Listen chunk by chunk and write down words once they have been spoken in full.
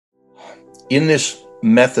In this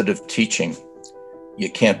method of teaching,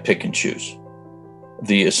 you can't pick and choose.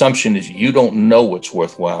 The assumption is you don't know what's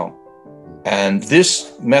worthwhile. And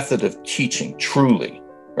this method of teaching, truly,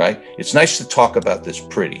 right? It's nice to talk about this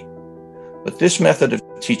pretty, but this method of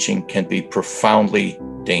teaching can be profoundly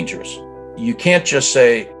dangerous. You can't just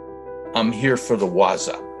say, I'm here for the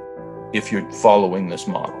waza, if you're following this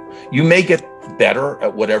model. You may get better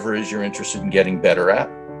at whatever it is you're interested in getting better at,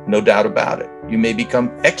 no doubt about it. You may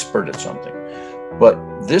become expert at something.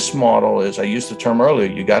 But this model, as I used the term earlier,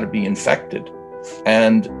 you got to be infected.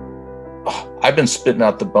 And I've been spitting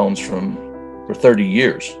out the bones for 30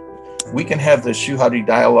 years. We can have this Shu-Ha-Ri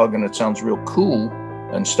dialogue and it sounds real cool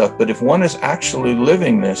and stuff, but if one is actually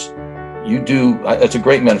living this, you do, it's a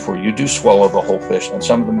great metaphor, you do swallow the whole fish, and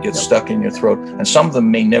some of them get stuck in your throat, and some of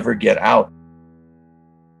them may never get out.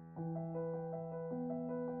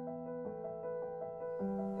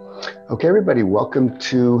 Okay, everybody, welcome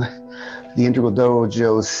to the Integral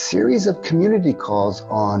Dojo series of community calls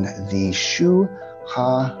on the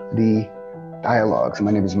Shu-Ha-Ri Dialogues.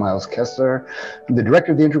 My name is Miles Kessler. I'm the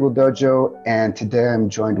director of the Integral Dojo, and today I'm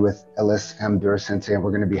joined with Ellis Amdur Sensei, and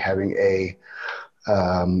we're going to be having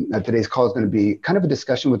today's call is going to be kind of a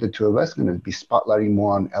discussion with the two of us. I'm going to be spotlighting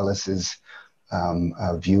more on Ellis's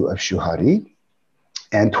view of Shu-Ha-Ri.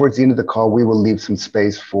 And towards the end of the call, we will leave some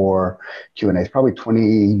space for Q&A. It's probably 20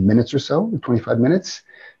 minutes or so, 25 minutes.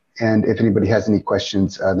 And if anybody has any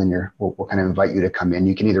questions, then we'll kind of invite you to come in.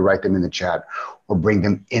 You can either write them in the chat or bring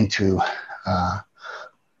them into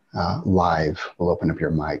live. We'll open up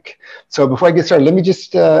your mic. So before I get started, let me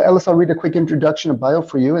just, Ellis, I'll read a quick introduction, a bio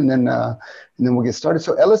for you, and then we'll get started.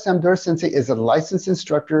 So Ellis Amdur Sensei is a licensed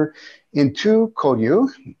instructor in two Koryu,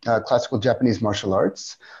 classical Japanese martial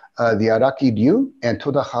arts, the Araki Ryu and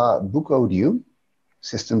Toda-Ha Buko-Ryu,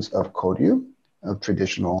 systems of Koryu, of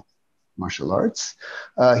traditional martial arts.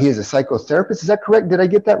 He is a psychotherapist. Is that correct? Did I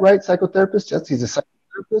get that right? Psychotherapist? Yes, he's a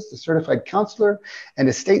psychotherapist, a certified counselor, and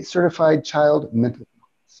a state-certified child mental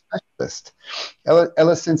specialist.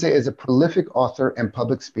 Ellis Sensei is a prolific author and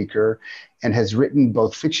public speaker and has written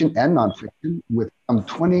both fiction and nonfiction with some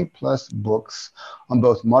 20 plus books on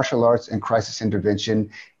both martial arts and crisis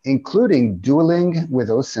intervention, including Dueling with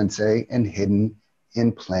O Sensei and Hidden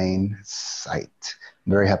in Plain Sight.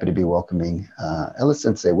 I'm very happy to be welcoming Ellis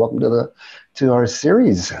Sensei. Welcome to our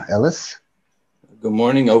series, Ellis. Good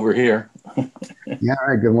morning over here. Yeah, all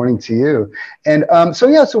right, good morning to you. And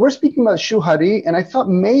so we're speaking about Shu-Ha-Ri, and I thought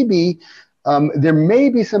maybe there may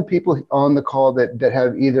be some people on the call that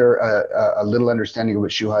have either a little understanding of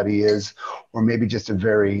what Shu-Ha-Ri is, or maybe just a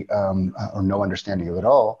very, or no understanding of it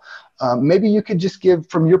all. Maybe you could just give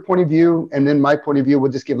from your point of view, and then my point of view,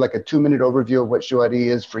 we'll just give like a 2-minute overview of what Shu-Ha-Ri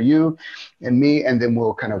is for you and me, and then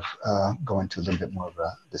we'll kind of go into a little bit more of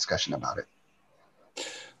a discussion about it.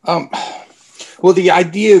 Well, the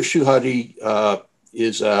idea of Shu-Ha-Ri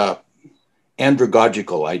is an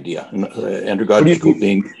andragogical idea. Andragogical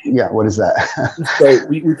being... Yeah, what is that? So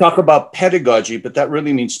we talk about pedagogy, but that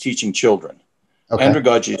really means teaching children. Okay.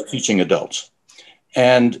 Andragogy is teaching adults.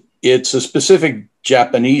 And it's a specific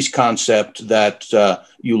Japanese concept that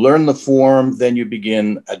you learn the form, then you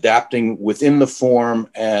begin adapting within the form,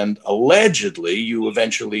 and allegedly you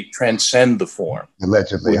eventually transcend the form.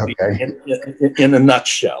 Allegedly, okay. In a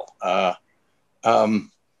nutshell. And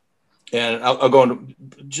I'll go on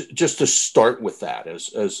just to start with that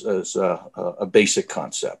as a basic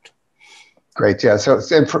concept. Great, yeah. So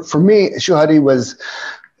for me, Shu-Ha-Ri was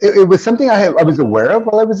something I was aware of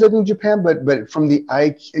while I was living in Japan, but from the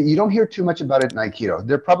you don't hear too much about it in Aikido.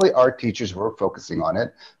 There probably are teachers who are focusing on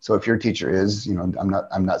it. So if your teacher is,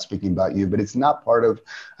 I'm not speaking about you, but it's not part of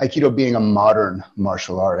Aikido being a modern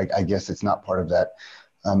martial art. I guess it's not part of that.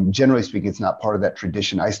 Generally speaking, it's not part of that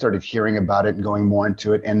tradition. I started hearing about it and going more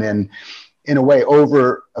into it. And then in a way,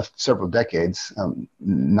 over several decades,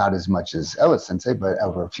 not as much as Ellis Sensei, but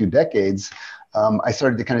over a few decades, I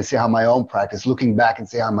started to kind of see how my own practice, looking back and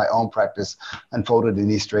see how my own practice unfolded in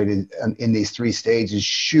these three stages.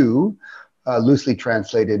 Shu, loosely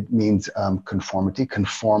translated, means conformity,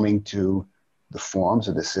 conforming to the forms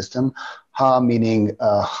of the system. Ha, meaning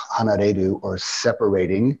hanareru, or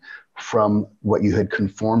separating from what you had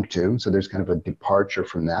conformed to. So there's kind of a departure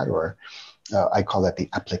from that, or I call that the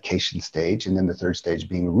application stage. And then the third stage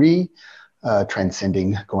being Ri,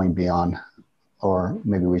 transcending, going beyond, or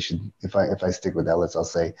maybe we should, if I stick with Ellis, I'll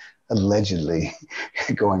say allegedly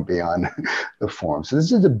going beyond the form. So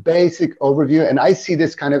this is a basic overview. And I see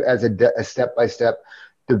this kind of as a step-by-step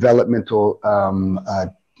developmental,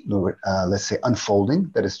 let's say, unfolding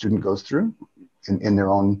that a student goes through in their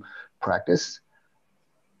own practice.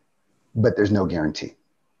 But there's no guarantee.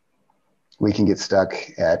 we can get stuck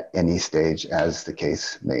at any stage, as the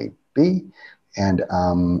case may be. And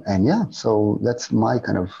yeah, so that's my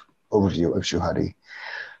kind of overview of Shu-Ha-Ri.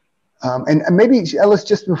 And maybe, Ellis,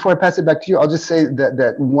 just before I pass it back to you, I'll just say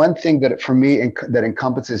that one thing that for me that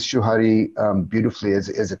encompasses Shu-Ha-Ri beautifully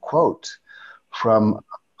is a quote from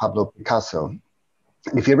Pablo Picasso.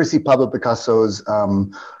 And if you ever see Pablo Picasso's,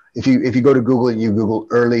 if you go to Google and you Google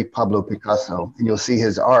early Pablo Picasso, and you'll see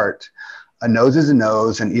his art. A nose is a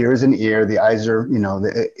nose, an ear is an ear. The eyes are,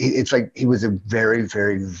 it's like he was a very,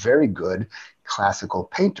 very, very good classical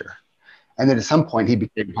painter. And then at some point he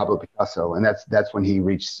became Pablo Picasso, and that's when he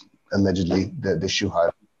reached allegedly the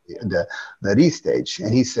Shu-Ha-Ri, the stage.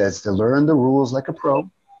 And he says to learn the rules like a pro,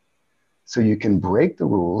 so you can break the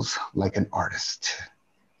rules like an artist.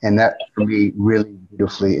 And that for me really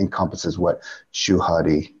beautifully encompasses what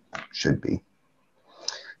Shu-Ha-Ri should be.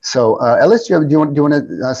 So, Ellis, do you want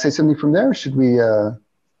to say something from there? Or should we? Yeah.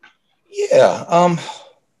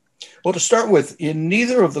 Well, to start with, in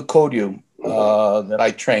neither of the Koryu that I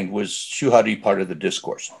trained was Shu-Ha-Ri part of the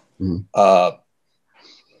discourse. Mm-hmm.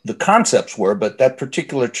 The concepts were, but that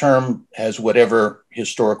particular term has whatever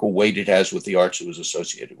historical weight it has with the arts it was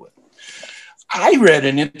associated with. I read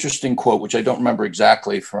an interesting quote, which I don't remember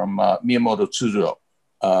exactly, from Miyamoto Tsuro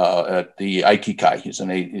at the Aikikai. He's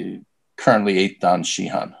currently 8th Dan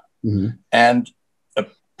Shihan. Mm-hmm. And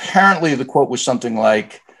apparently the quote was something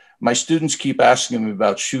like, my students keep asking me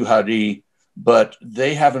about Shu-Ha-Ri, but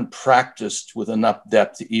they haven't practiced with enough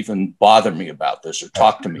depth to even bother me about this or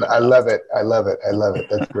talk to me about I love it. I love it. I love it.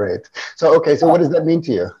 That's great. So, okay. So what does that mean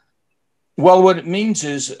to you? Well, what it means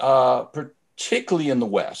is, particularly in the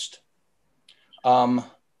West,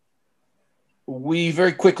 we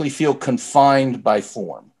very quickly feel confined by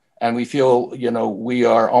form. And we feel, we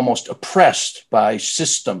are almost oppressed by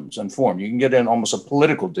systems and form. You can get in almost a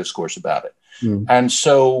political discourse about it. Mm. And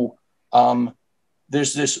so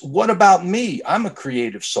there's this, what about me? I'm a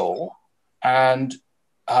creative soul. And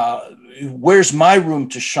where's my room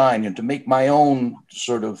to shine and to make my own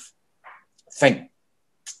sort of thing?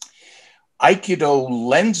 Aikido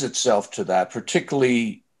lends itself to that,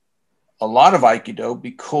 particularly a lot of Aikido,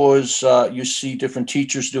 because you see different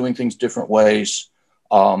teachers doing things different ways.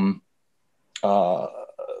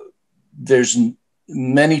 There's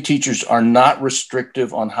many teachers are not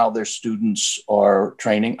restrictive on how their students are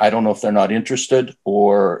training. I don't know if they're not interested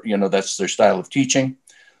or, that's their style of teaching.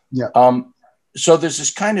 Yeah. So there's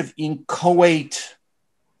this kind of inchoate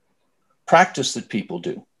practice that people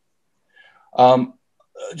do.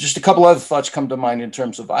 Just a couple other thoughts come to mind in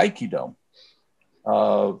terms of Aikido.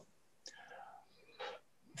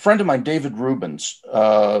 Friend of mine, David Rubens.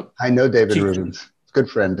 I know David Rubens. Good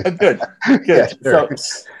friend. Good. Yeah, sure.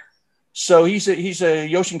 So he's a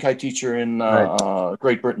Yoshinkai teacher in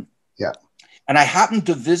Great Britain. Yeah. And I happened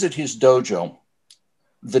to visit his dojo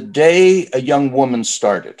the day a young woman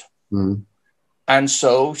started. Mm. And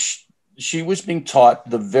so she was being taught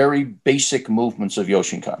the very basic movements of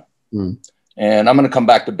Yoshinkai. Mm. And I'm going to come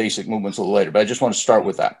back to basic movements a little later, but I just want to start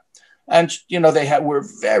with that. And, we're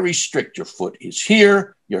very strict. Your foot is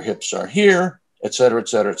here, your hips are here, et cetera, et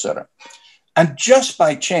cetera, et cetera. And just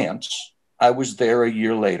by chance, I was there a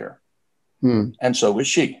year later. Hmm. And so was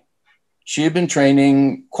she. She had been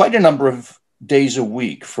training quite a number of days a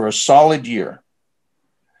week for a solid year.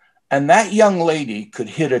 And that young lady could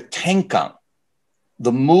hit a tenkan.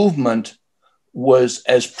 The movement was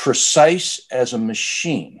as precise as a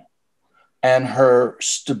machine. And her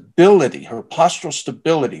stability, her postural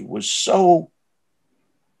stability was so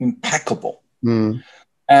impeccable. Hmm.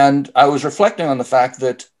 And I was reflecting on the fact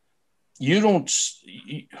that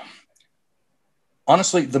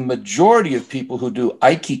honestly, the majority of people who do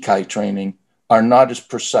Aikikai training are not as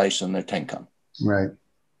precise in their tenkan. Right.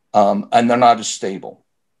 And they're not as stable.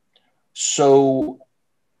 So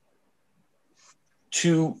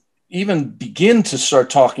to even begin to start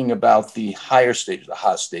talking about the higher stage, the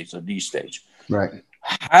Ha stage, the D stage, right?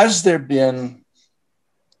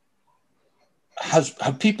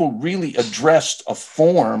 Have people really addressed a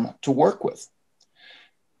form to work with?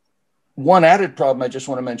 One added problem I just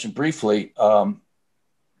want to mention briefly, and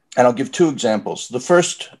I'll give two examples. The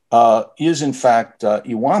first is, in fact,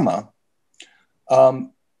 Iwama.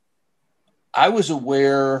 I was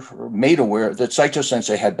made aware that Saito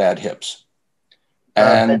Sensei had bad hips.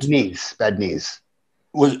 And bad knees.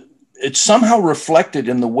 It somehow reflected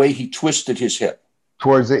in the way he twisted his hip.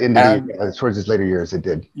 Towards towards his later years, it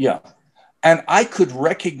did. Yeah. And I could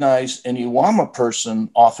recognize an Iwama person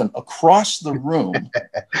often across the room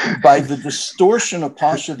by the distortion of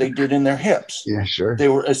posture they did in their hips. Yeah, sure. They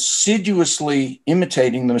were assiduously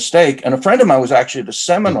imitating the mistake. And a friend of mine was actually at a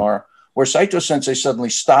seminar where Saito Sensei suddenly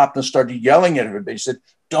stopped and started yelling at everybody. He said,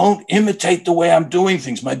 "Don't imitate the way I'm doing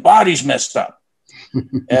things. My body's messed up."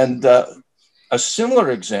 And a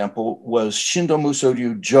similar example was Shindo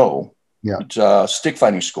Muso-ryu Jo. Yeah. It's a stick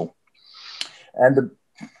fighting school. And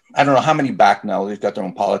I don't know how many back now, they've got their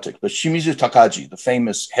own politics, but Shimizu Takagi, the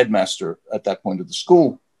famous headmaster at that point of the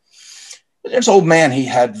school, this old man, he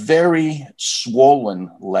had very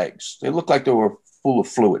swollen legs. They looked like they were full of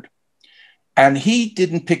fluid. And he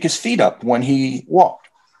didn't pick his feet up when he walked.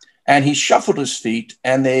 And he shuffled his feet,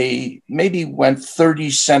 and they maybe went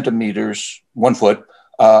 30 centimeters, 1 foot,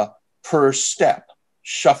 per step,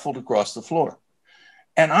 shuffled across the floor.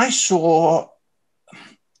 And I saw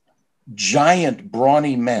giant,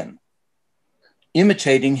 brawny men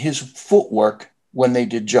imitating his footwork when they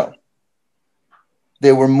did Jo.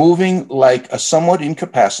 They were moving like a somewhat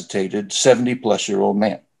incapacitated 70-plus-year-old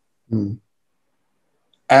man. Mm.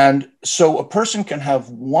 And so a person can have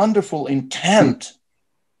wonderful intent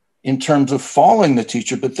in terms of following the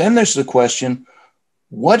teacher, but then there's the question,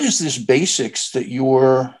 what is this basics that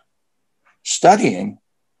you're studying?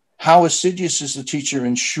 How assiduous is the teacher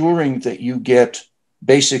ensuring that you get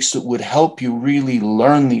basics that would help you really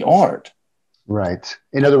learn the art? Right.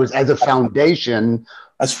 In other words, as a foundation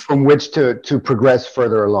from which to progress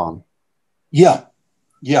further along. Yeah.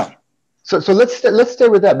 Yeah. So let's stay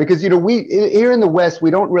with that, because, you know, we here in the West,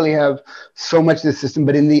 we don't really have so much this system,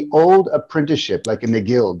 but in the old apprenticeship, like in the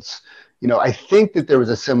guilds, you know, I think that there was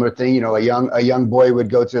a similar thing. You know, a young boy would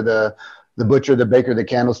go to the butcher, the baker, the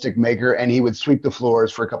candlestick maker, and he would sweep the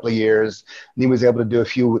floors for a couple of years, and he was able to do a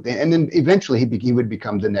few, and then eventually he would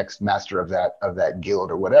become the next master of that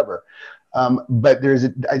guild or whatever. But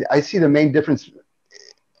I see the main difference,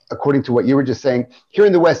 according to what you were just saying. Here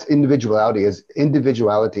in the West, individuality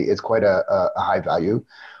is quite a high value,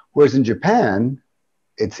 whereas in Japan,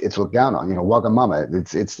 it's looked down on. You know, wagamama.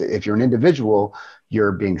 It's if you're an individual,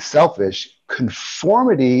 you're being selfish.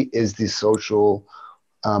 Conformity is the social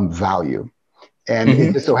value, and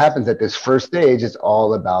it just so happens that this first stage is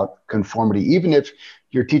all about conformity. Even if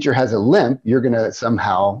your teacher has a limp, you're going to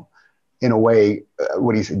somehow, in a way,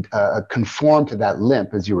 conform to that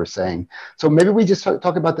limp, as you were saying. So maybe we just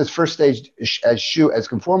talk about this first stage as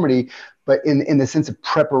conformity, but in the sense of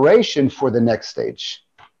preparation for the next stage.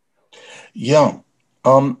 Yeah.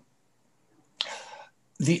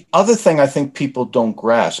 The other thing I think people don't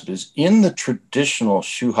grasp is in the traditional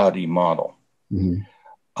Shu-Ha-Ri model,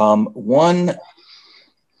 one,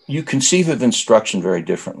 you conceive of instruction very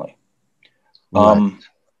differently. Right.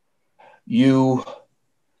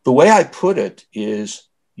 The way I put it is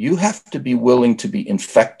you have to be willing to be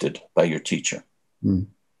infected by your teacher. Mm.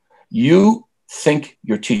 You think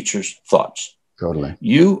your teacher's thoughts. Totally.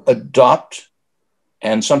 You adopt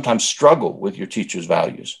and sometimes struggle with your teacher's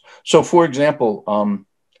values. So, for example,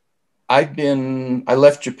 I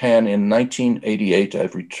left Japan in 1988.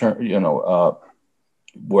 I've returned,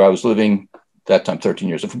 where I was living that time, 13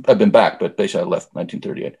 years. I've been back, but basically I left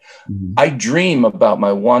 1938. Mm-hmm. I dream about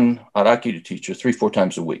my one Araki teacher 3-4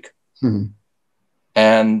 times a week,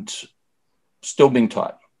 and still being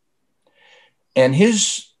taught. And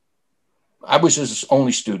I was his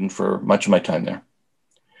only student for much of my time there.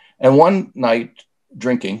 And one night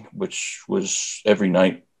drinking, which was every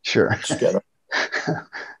night. Sure.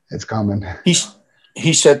 It's common.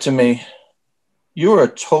 He said to me, "You're a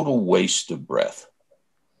total waste of breath."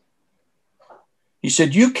 He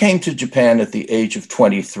said, "You came to Japan at the age of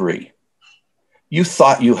 23. You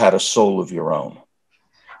thought you had a soul of your own.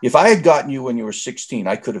 If I had gotten you when you were 16,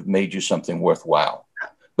 I could have made you something worthwhile.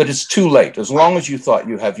 But it's too late. As long as you thought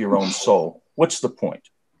you have your own soul, what's the point?"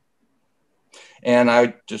 And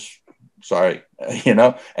I just, sorry,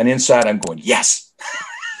 and inside I'm going, yes.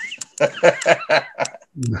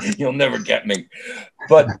 You'll never get me.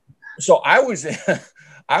 But so I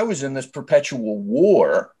was in this perpetual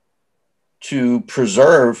war to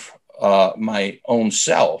preserve my own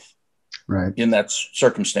self, right, in that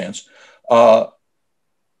circumstance. And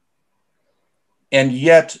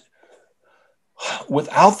yet,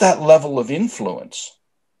 without that level of influence,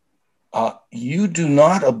 you do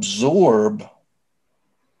not absorb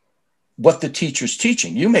what the teacher's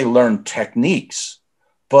teaching. You may learn techniques,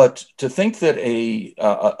 but to think that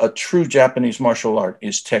a true Japanese martial art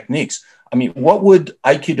is techniques. I mean, what would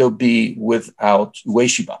Aikido be without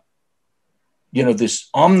Ueshiba? This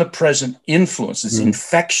omnipresent influence, this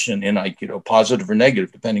infection in Aikido, positive or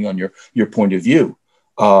negative, depending on your point of view.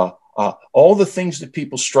 All the things that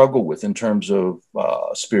people struggle with in terms of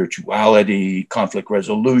spirituality, conflict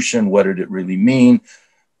resolution, what did it really mean?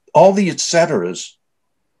 All the et ceteras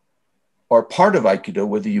are part of Aikido,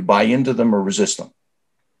 whether you buy into them or resist them.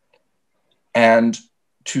 And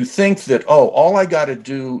to think that, oh, all I got to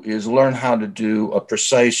do is learn how to do a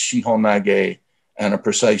precise Shihonage and a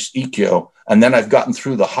precise Ikkyo, and then I've gotten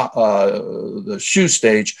through the Shu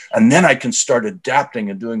stage, and then I can start adapting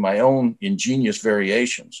and doing my own ingenious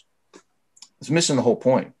variations. It's missing the whole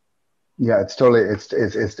point. Yeah, it's totally,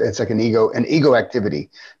 it's like an ego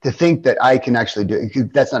activity to think that I can actually do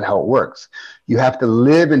it. That's not how it works. You have to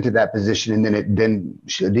live into that position, and then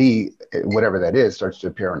Shu-Ri, whatever that is, starts to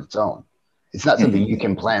appear on its own. It's not something you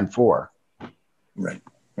can plan for. Right.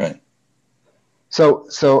 So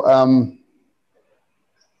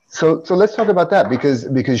let's talk about that,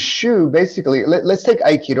 because Shu, basically, let's take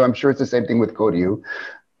Aikido. I'm sure it's the same thing with Koryu,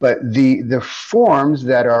 but the forms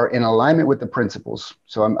that are in alignment with the principles.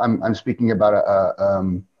 So I'm speaking about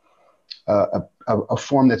a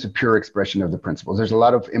form that's a pure expression of the principles. There's a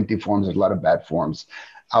lot of empty forms. There's a lot of bad forms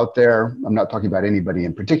out there. I'm not talking about anybody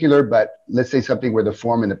in particular, but let's say something where the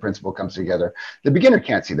form and the principle comes together. The beginner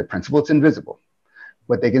can't see the principle. It's invisible.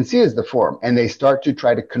 What they can see is the form, and they start to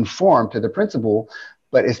try to conform to the principle.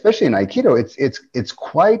 But especially in Aikido, it's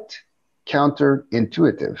quite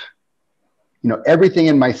counterintuitive. You know, everything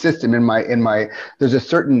in my system, there's a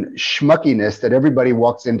certain schmuckiness that everybody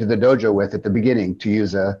walks into the dojo with at the beginning, to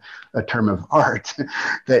use a term of art,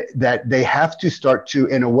 that they have to start to,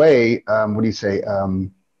 in a way,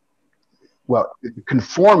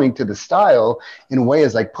 conforming to the style in a way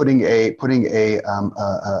is like putting a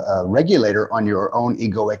regulator on your own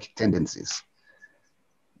egoic tendencies.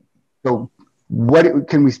 So what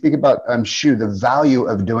can we speak about Shu, the value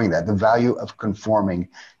of doing that, the value of conforming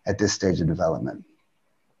at this stage of development?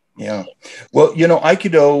 Yeah. Well, you know,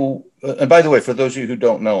 Aikido, and by the way, for those of you who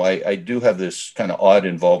don't know, I do have this kind of odd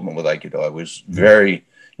involvement with Aikido. I was very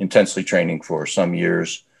intensely training for some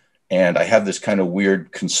years, and I have this kind of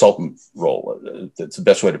weird consultant role. That's the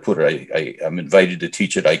best way to put it. I'm invited to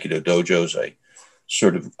teach at Aikido dojos.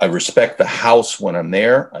 I respect the house when I'm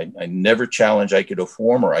there. I never challenge Aikido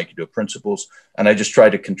form or Aikido principles, and I just try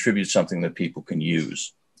to contribute something that people can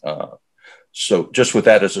use. So just with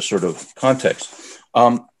that as a sort of context,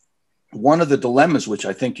 one of the dilemmas, which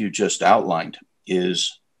I think you just outlined,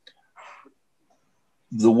 is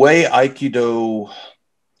the way Aikido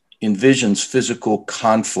envisions physical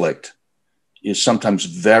conflict is sometimes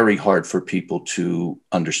very hard for people to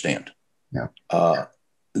understand. Yeah.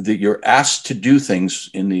 That you're asked to do things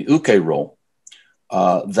in the uke role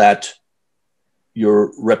that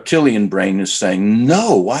your reptilian brain is saying,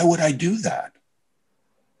 no, why would I do that?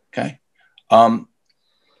 Okay. And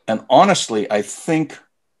honestly, I think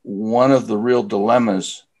one of the real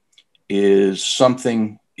dilemmas is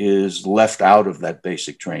something is left out of that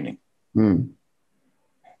basic training.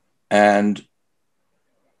 And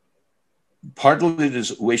part of it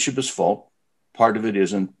is Ueshiba's fault, part of it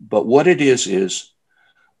isn't. But what it is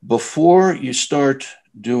before you start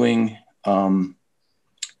doing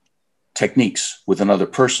techniques with another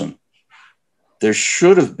person, there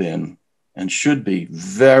should have been and should be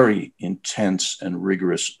very intense and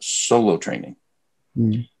rigorous solo training.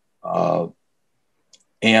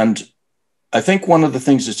 And I think one of the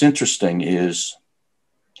things that's interesting is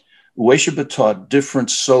Ueshiba taught different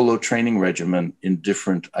solo training regimen in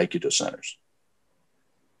different Aikido centers.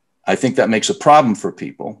 I think that makes a problem for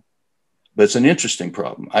people, but it's an interesting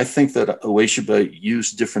problem. I think that Ueshiba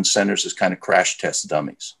used different centers as kind of crash test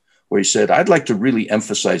dummies, where he said, I'd like to really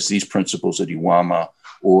emphasize these principles at Iwama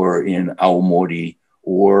or in Aomori,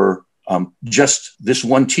 or just this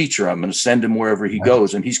one teacher, I'm going to send him wherever he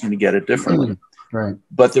goes and he's going to get it differently. Right.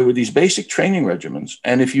 But there were these basic training regimens.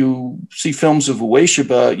 And if you see films of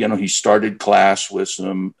Ueshiba, you know, he started class with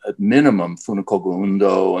some, at minimum, Funakogo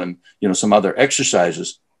Undo and, you know, some other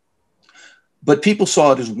exercises. But people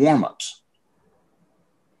saw it as warm-ups.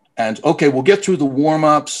 And, okay, we'll get through the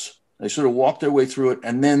warm-ups. They sort of walk their way through it.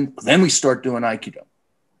 And then we start doing Aikido.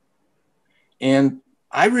 And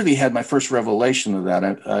I really had my first revelation of that.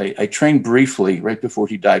 I trained briefly right before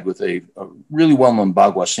he died with a really well-known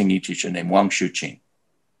Bagua Singyi teacher named Wang Shuqin.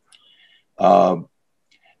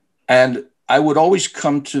 And I would always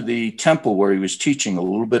come to the temple where he was teaching a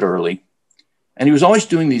little bit early. And he was always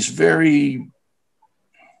doing these very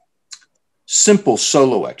simple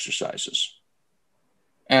solo exercises.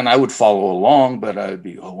 And I would follow along, but I'd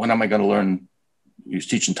be, oh, when am I going to learn? He was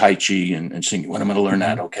teaching Tai Chi and singing. When am I going to learn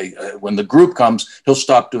that? Okay. When the group comes, he'll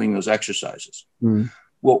stop doing those exercises.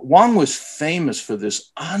 Well, Wang was famous for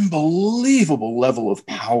this unbelievable level of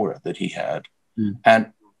power that he had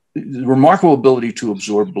and the remarkable ability to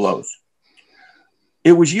absorb blows.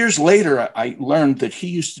 It was years later, I learned that he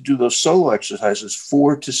used to do those solo exercises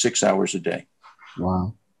 4 to 6 hours a day.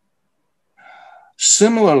 Wow.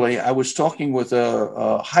 Similarly, I was talking with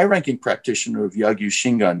a high-ranking practitioner of Yagyu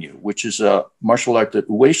Shinganyu, which is a martial art that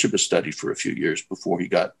Ueshiba studied for a few years before he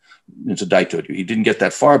got into Daitoju. He didn't get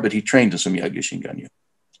that far, but he trained in some Yagyu Shinganyu.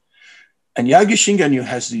 And Yagyu Shinganyu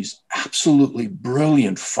has these absolutely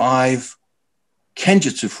brilliant 5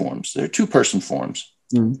 kenjutsu forms. They're 2-person forms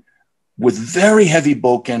with very heavy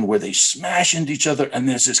boken where they smash into each other. And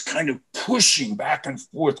there's this kind of pushing back and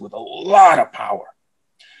forth with a lot of power.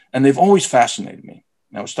 And they've always fascinated me.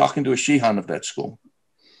 And I was talking to a Shihan of that school.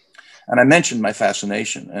 And I mentioned my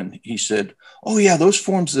fascination. And he said, oh, yeah, those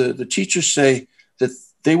forms, the teachers say that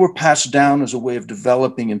they were passed down as a way of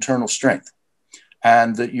developing internal strength.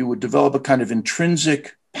 And that you would develop a kind of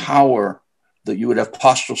intrinsic power, that you would have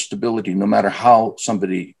postural stability no matter how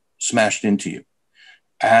somebody smashed into you.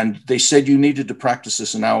 And they said you needed to practice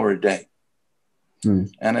this an hour a day.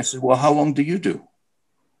 And I said, well, how long do you do?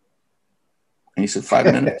 And he said, 5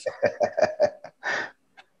 minutes.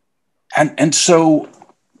 and so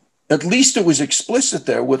at least it was explicit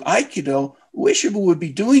there. With Aikido, Ueshiba would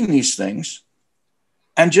be doing these things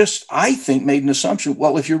and just, I think, made an assumption,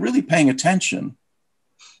 well, if you're really paying attention,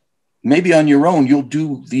 maybe on your own, you'll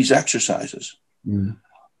do these exercises.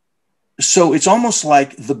 So it's almost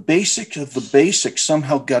like the basic of the basics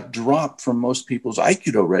somehow got dropped from most people's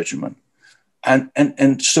Aikido regimen.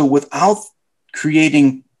 And so without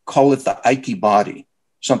creating, call it the Aiki body,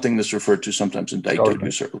 something that's referred to sometimes in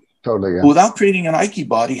Daitoju. Totally, yeah. Without creating an Aiki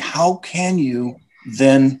body, how can you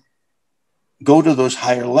then go to those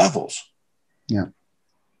higher levels? Yeah.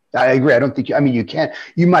 I agree. I don't think, you can't,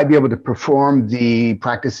 you might be able to perform the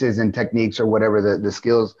practices and techniques or whatever the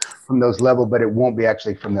skills from those level, but it won't be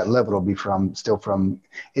actually from that level. It'll be the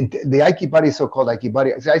Aiki body, so-called Aiki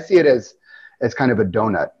body. I see it as kind of a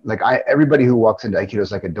donut. Like everybody who walks into Aikido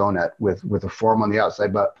is like a donut with a form on the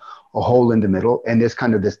outside, but a hole in the middle. And there's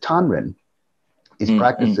kind of this tanrin, these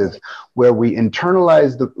practices where we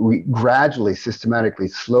internalize we gradually, systematically,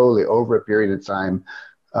 slowly over a period of time,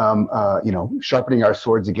 sharpening our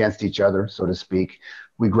swords against each other, so to speak,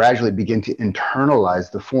 we gradually begin to internalize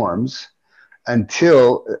the forms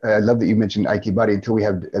until, I love that you mentioned Aiki body, until we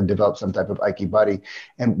have developed some type of Aiki body.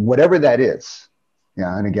 And whatever that is,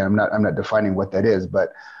 and again, I'm not defining what that is,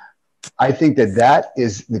 but I think that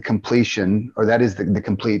is the completion, or that is the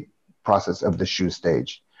complete process of the Shu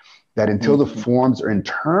stage. That until the forms are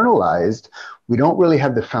internalized, we don't really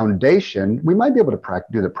have the foundation. We might be able to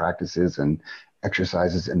do the practices and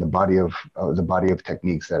exercises in the body of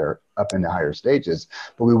techniques that are up in the higher stages,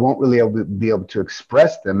 but we won't really be able to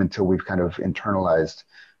express them until we've kind of internalized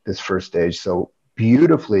this first stage. So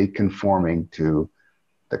beautifully conforming to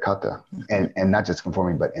the kata, and not just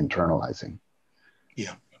conforming, but internalizing.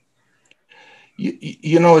 Yeah.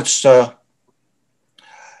 It's, I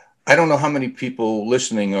don't know how many people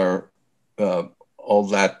listening are all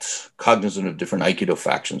that cognizant of different Aikido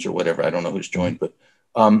factions or whatever. I don't know who's joined, but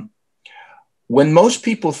when most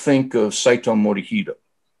people think of Saito Morihiro,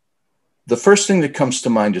 the first thing that comes to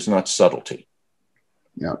mind is not subtlety.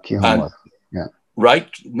 Yeah, Kihon Waza. Yeah. Right?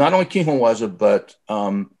 Not only Kihon Waza, but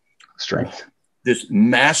strength. This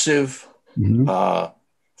massive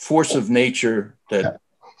force of nature that,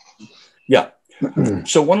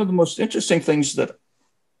 So one of the most interesting things that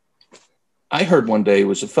I heard one day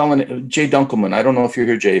was a fellow, Jay Dunkelman. I don't know if you're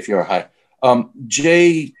here, Jay, if you're hi.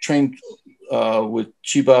 Jay trained with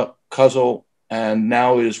Chiba Kazo, and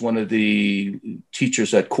now is one of the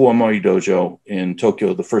teachers at Kuwamori Dojo in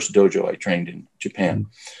Tokyo, the first dojo I trained in Japan.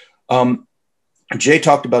 Jay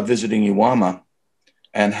talked about visiting Iwama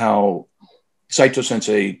and how Saito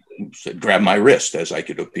Sensei said, grab my wrist, as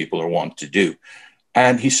Aikido people are wont to do.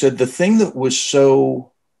 And he said the thing that was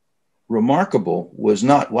so remarkable was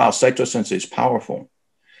not, wow, Saito Sensei is powerful.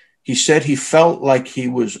 He said he felt like he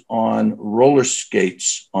was on roller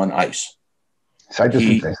skates on ice. Saito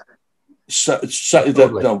Sensei.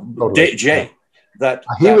 Jay,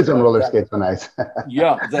 he was on roller skates on ice.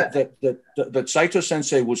 that Saito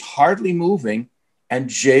Sensei was hardly moving, and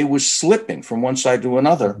Jay was slipping from one side to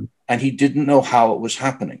another, and he didn't know how it was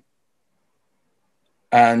happening.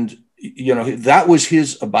 And that was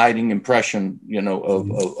his abiding impression,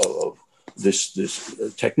 of this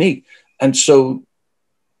technique. And so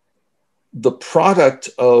the product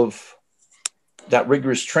of that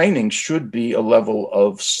rigorous training should be a level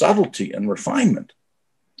of subtlety and refinement.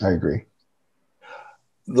 I agree.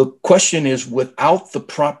 The question is, without the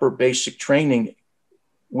proper basic training,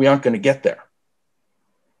 we aren't going to get there.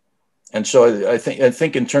 And so I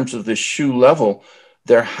think in terms of this Shu level,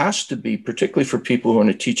 there has to be, particularly for people who are in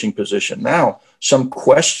a teaching position now, some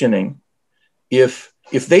questioning. If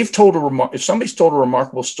somebody's told a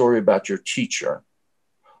remarkable story about your teacher,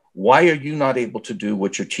 Why are you not able to do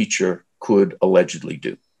what your teacher could allegedly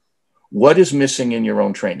do? What is missing in your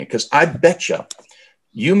own training? Because I bet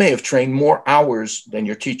you may have trained more hours than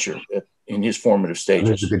your teacher in his formative stages.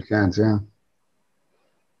 There's a good chance, yeah.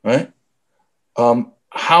 Right?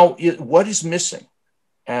 What is missing?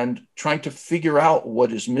 And trying to figure out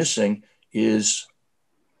what is missing is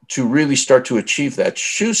to really start to achieve that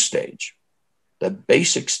Shu stage, the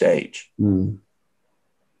basic stage. Mm.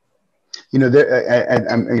 You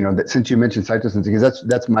know, since you mentioned Saito Sensei, because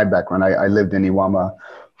that's my background. I lived in Iwama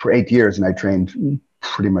for 8 years, and I trained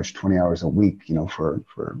pretty much 20 hours a week, you know, for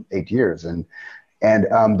 8 years. And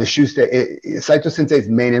the Shu stage, Saito Sensei's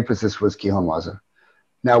main emphasis was Kihon Waza.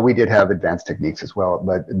 Now, we did have advanced techniques as well,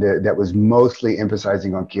 but that was mostly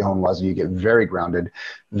emphasizing on Kihon Waza. You get very grounded,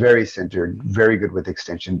 very centered, very good with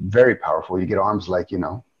extension, very powerful. You get arms like, you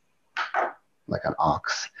know, like an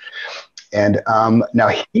ox. And now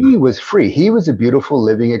he was free. He was a beautiful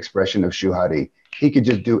living expression of Shu-Ha-Ri. He could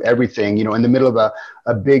just do everything, you know, in the middle of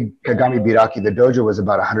a big Kagami Biraki. The dojo was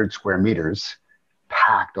about 100 square meters,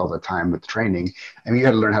 packed all the time with training. I mean, you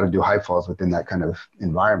had to learn how to do high falls within that kind of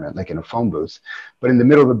environment, like in a phone booth. But in the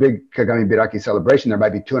middle of a big Kagami Biraki celebration, there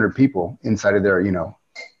might be 200 people inside of their, you know,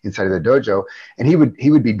 inside of the dojo. And he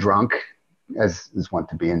would be drunk, as is wont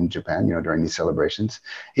to be in Japan, you know, during these celebrations.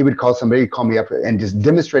 He would call somebody, call me up and just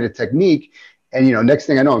demonstrate a technique. And, you know, next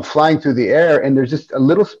thing I know, I'm flying through the air and there's just a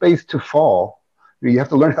little space to fall. You have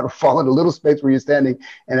to learn how to fall in a little space where you're standing.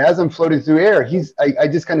 And as I'm floating through air, I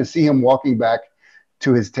just kind of see him walking back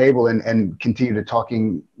to his table and continue to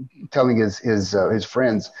telling his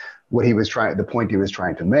friends what he was the point he was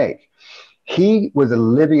trying to make. He was a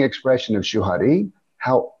living expression of Shu-Ha-Ri.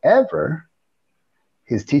 However,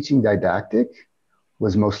 his teaching didactic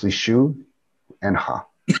was mostly Shu and Ha.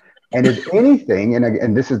 And if anything,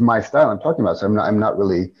 and this is my style I'm talking about, so I'm not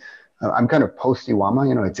really, I'm kind of post-Iwama,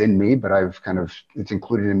 you know, it's in me, but it's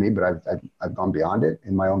included in me, but I've gone beyond it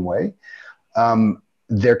in my own way.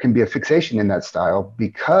 There can be a fixation in that style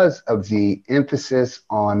because of the emphasis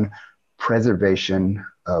on preservation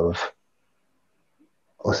of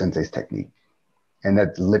O-sensei's technique. And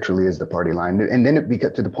that literally is the party line. And then it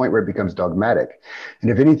becomes to the point where it becomes dogmatic.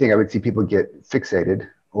 And if anything, I would see people get fixated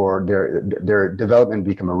or their development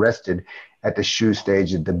become arrested at the Shu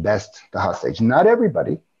stage, at the Ha stage. Not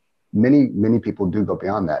everybody. Many people do go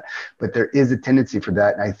beyond that, but there is a tendency for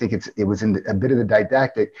that. And I think it was in a bit of the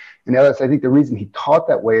didactic. And Ellis, I think the reason he taught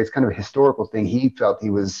that way is kind of a historical thing. He felt he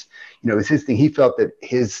was, you know, it was his thing. He felt that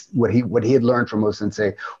what he had learned from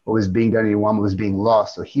O-sensei, what was being done in Iwama was being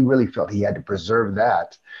lost. So he really felt he had to preserve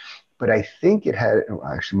that. But I think it had,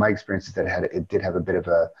 actually my experience is that it did have a bit of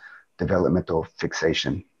a developmental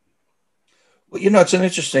fixation. Well, you know, it's an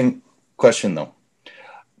interesting question though.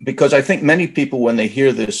 Because I think many people, when they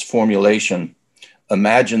hear this formulation,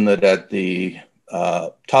 imagine that at the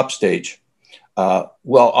top stage,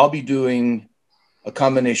 well, I'll be doing a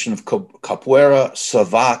combination of capoeira,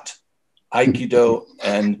 savate, Aikido,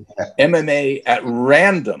 and MMA at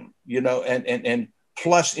random, you know, and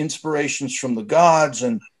plus inspirations from the gods,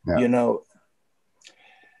 and you know.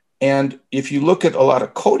 And if you look at a lot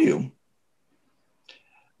of Koryu,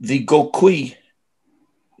 the Gokui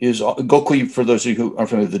Gokui, for those of you who are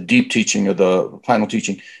familiar with the deep teaching or the final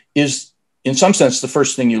teaching, is in some sense the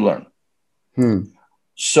first thing you learn.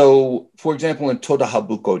 So, for example, in Toda-Ha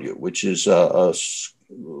Buko-Ryu, which is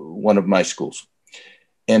one of my schools,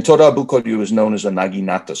 and Toda-Ha Buko-Ryu is known as a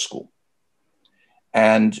Naginata school.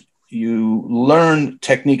 And you learn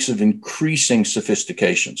techniques of increasing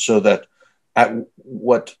sophistication so that at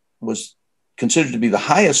what was considered to be the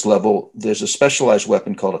highest level, there's a specialized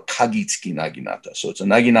weapon called a kagitsuki naginata. So it's a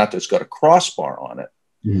naginata that's got a crossbar on it.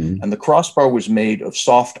 And the crossbar was made of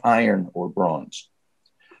soft iron or bronze.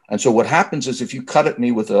 And so what happens is if you cut at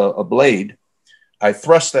me with a blade, I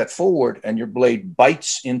thrust that forward and your blade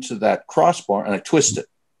bites into that crossbar and I twist it.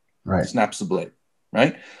 Right. It snaps the blade,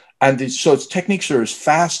 right? And so its techniques are as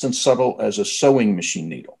fast and subtle as a sewing machine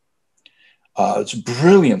needle. It's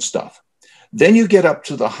brilliant stuff. Then you get up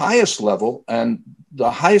to the highest level, and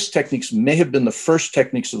the highest techniques may have been the first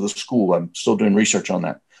techniques of the school. I'm still doing research on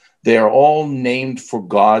that. They are all named for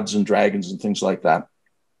gods and dragons and things like that.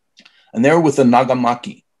 And they're with the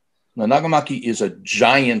nagamaki. The nagamaki is a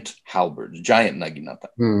giant halberd, a giant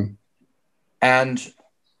naginata. And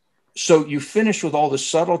so you finish with all this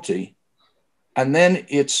subtlety, and then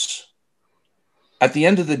it's, at the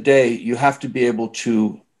end of the day, you have to be able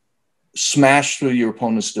to smash through your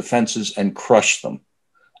opponent's defenses and crush them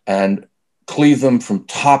and cleave them from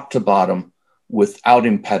top to bottom without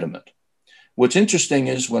impediment. What's interesting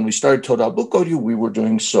is when we started Toda-Ha Buko-Ryu, we were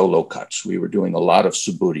doing solo cuts. We were doing a lot of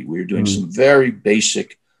suburi. We were doing some very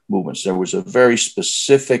basic movements. There was a very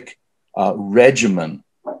specific regimen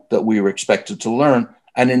that we were expected to learn.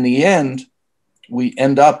 And in the end, we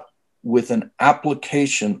end up with an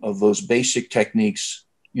application of those basic techniques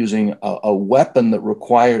using a weapon that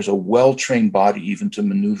requires a well-trained body even to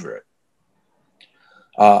maneuver it.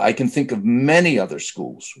 I can think of many other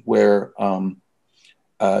schools where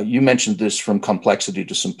you mentioned this from complexity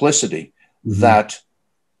to simplicity, that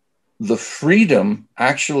the freedom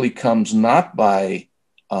actually comes not by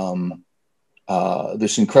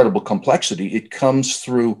this incredible complexity. It comes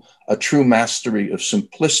through a true mastery of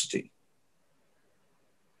simplicity.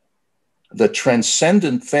 The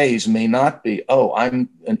transcendent phase may not be, oh, I'm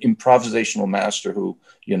an improvisational master who,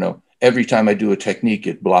 you know, every time I do a technique,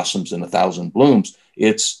 it blossoms in 1,000 blooms.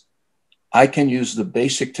 It's, I can use the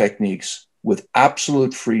basic techniques with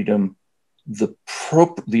absolute freedom, the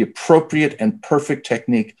appropriate and perfect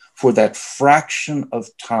technique for that fraction of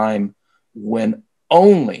time when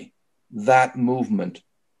only that movement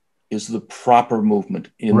is the proper movement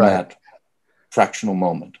in that fractional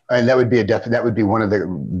moment. And that would be that would be one of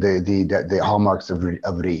the hallmarks of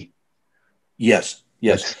Ri. Yes,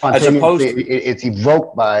 yes. As opposed to, it's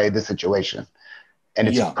evoked by the situation, and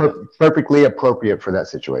it's perfectly appropriate for that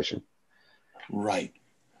situation. Right.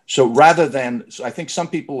 So rather than, so I think some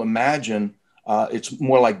people imagine it's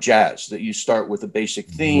more like jazz, that you start with a basic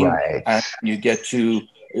theme and you get to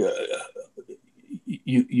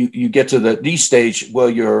you get to the D stage. Well,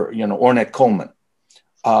 you're, you know, Ornette Coleman.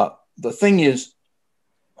 The thing is,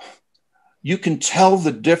 you can tell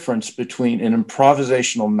the difference between an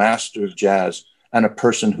improvisational master of jazz and a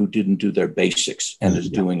person who didn't do their basics and is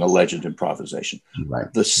doing alleged improvisation.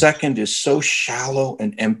 Right. The second is so shallow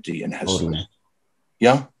and empty and has, and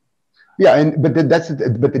but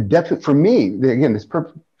the depth for me, again, it's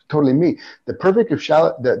totally me. The perfect of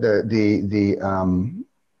shallow,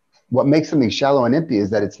 what makes something shallow and empty is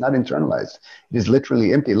that it's not internalized. It is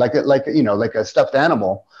literally empty, like a stuffed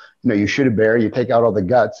animal. You know, you shoot a bear, you take out all the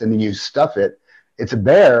guts, and then you stuff it. It's a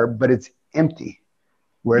bear, but it's empty.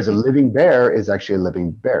 Whereas a living bear is actually a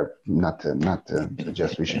living bear. Not to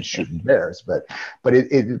suggest we should shoot bears, but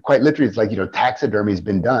it quite literally, it's like, you know, taxidermy's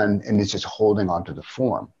been done, and it's just holding on to the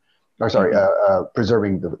form, or sorry,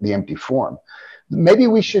 preserving the empty form. Maybe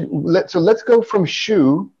we should let's go from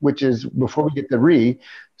Shu, which is before we get to Ri.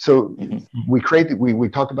 So we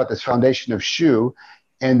talked about this foundation of Shu.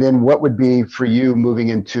 And then what would be for you moving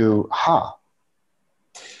into Ha?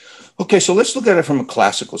 Okay, so let's look at it from a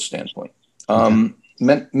classical standpoint.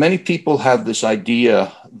 Many people have this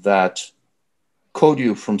idea that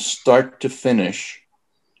Koryu from start to finish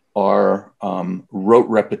are rote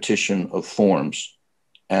repetition of forms,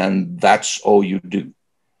 and that's all you do.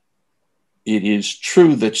 It is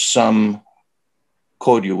true that some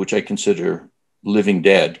Koryu, which I consider living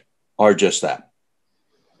dead, are just that.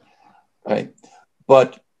 Right?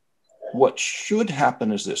 But what should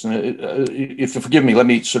happen is this, and if you forgive me, let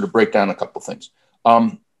me sort of break down a couple of things.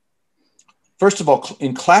 First of all,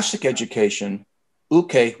 in classic education,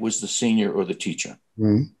 uke was the senior or the teacher.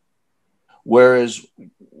 Whereas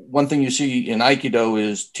one thing you see in Aikido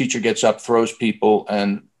is teacher gets up, throws people,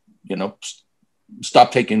 and, you know,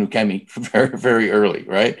 stop taking ukemi very, very early,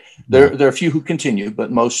 right? There are a few who continue, but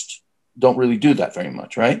most don't really do that very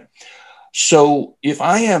much, right? So if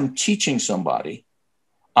I am teaching somebody,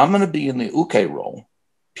 I'm going to be in the uke role.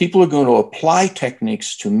 People are going to apply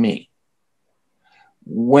techniques to me.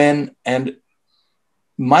 And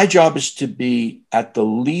my job is to be at the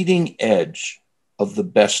leading edge of the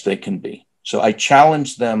best they can be. So I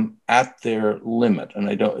challenge them at their limit. And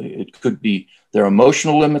it could be their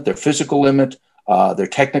emotional limit, their physical limit, their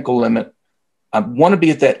technical limit. I want to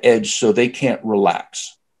be at that edge so they can't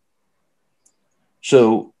relax.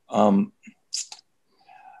 So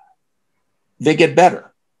they get better.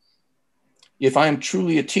 If I am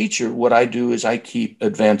truly a teacher, what I do is I keep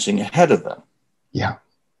advancing ahead of them. Yeah.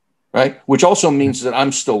 Right. Which also means that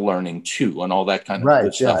I'm still learning too, and all that kind of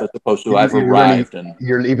good stuff, as opposed to I've arrived and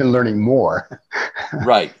you're even learning more.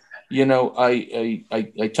 Right. You know, I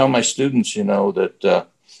tell my students, you know, that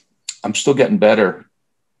I'm still getting better.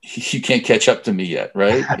 You can't catch up to me yet.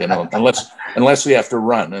 Right. You know, unless we have to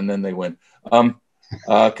run, and then they win.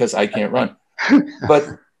 Because I can't run.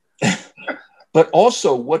 But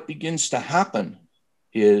also what begins to happen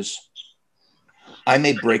is I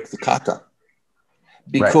may break the kata.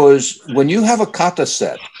 Because when you have a kata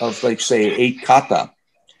set of, like, say, 8 kata,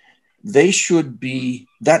 they should be,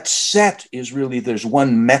 that set is really, there's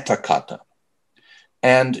one meta kata.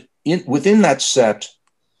 And within that set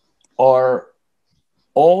are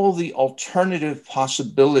all the alternative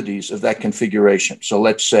possibilities of that configuration. So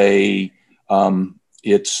let's say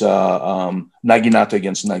It's naginata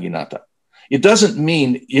against naginata. It doesn't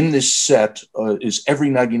mean in this set is every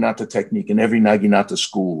naginata technique in every naginata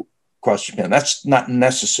school across Japan. That's not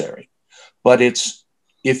necessary. But it's,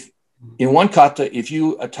 if in one kata, if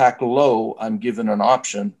you attack low, I'm given an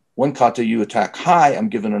option. One kata, you attack high, I'm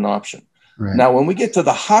given an option. Right. Now, when we get to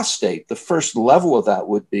the ha state, the first level of that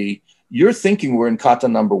would be, you're thinking we're in kata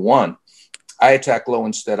number 1. I attack low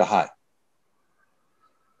instead of high.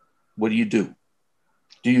 What do you do?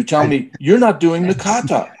 Do you tell me you're not doing the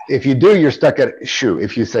kata? If you do, you're stuck at Shu,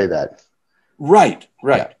 if you say that. Right.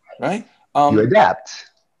 Yeah. Right. You adapt.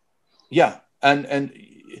 Yeah.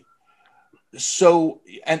 So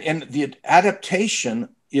the adaptation,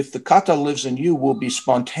 if the kata lives in you, will be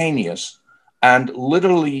spontaneous. And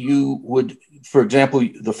literally you would, for example,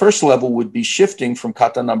 the first level would be shifting from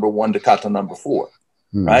kata number 1 to kata number 4,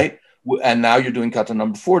 right? And now you're doing kata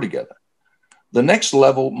number 4 together. The next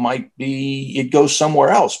level might be, it goes somewhere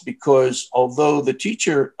else, because although the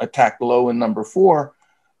teacher attacked low in number 4,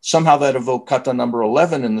 somehow that evoked kata number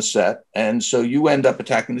 11 in the set. And so you end up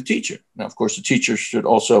attacking the teacher. Now, of course, the teacher should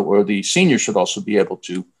also, or the senior should also be able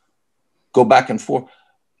to go back and forth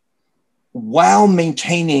while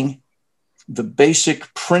maintaining the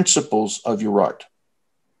basic principles of your art.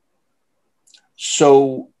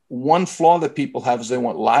 So one flaw that people have is they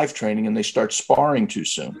want live training and they start sparring too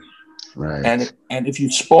soon. Right. And if you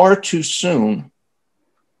spar too soon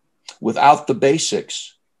without the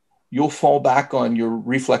basics, you'll fall back on your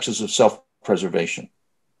reflexes of self-preservation.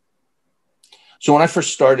 So when I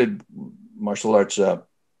first started martial arts, I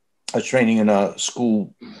was training in a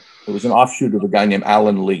school. It was an offshoot of a guy named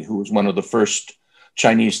Alan Lee, who was one of the first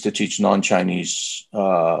Chinese to teach non-Chinese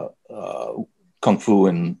kung fu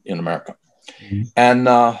in America. Mm-hmm. And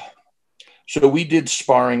so we did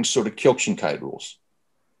sparring sort of Kyokushinkai rules.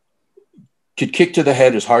 Could kick to the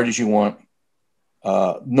head as hard as you want.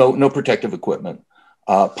 No protective equipment.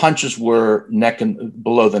 Punches were neck and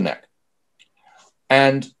below the neck.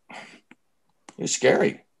 And it's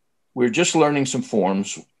scary. We're just learning some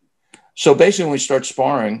forms. So basically when we start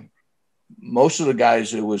sparring, most of the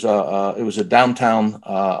guys, it was a downtown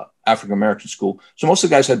African-American school. So most of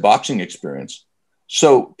the guys had boxing experience.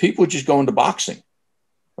 So people would just go into boxing,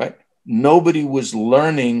 right? Nobody was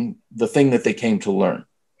learning the thing that they came to learn,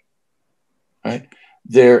 right?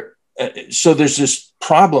 So there's this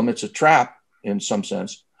problem. It's a trap in some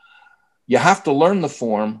sense. You have to learn the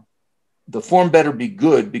form. The form better be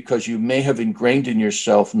good because you may have ingrained in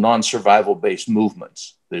yourself non-survival based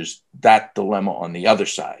movements. There's that dilemma on the other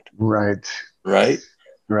side. Right.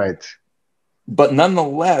 But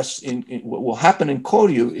nonetheless, what will happen in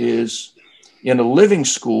Koryu is in a living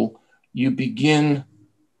school, you begin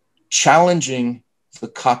challenging the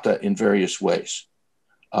kata in various ways.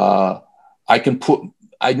 I can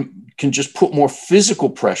just put more physical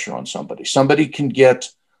pressure on somebody. Somebody can get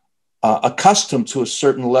accustomed to a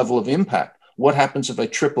certain level of impact. What happens if I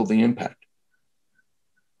triple the impact,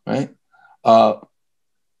 right?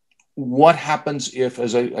 What happens if,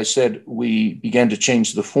 as I said, we began to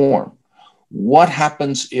change the form? What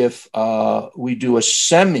happens if we do a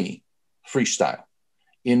semi-freestyle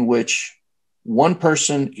in which one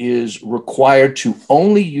person is required to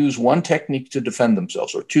only use one technique to defend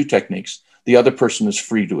themselves or two techniques, the other person is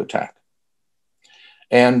free to attack?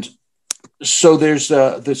 And so there's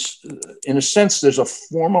this, in a sense, there's a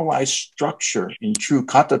formalized structure in true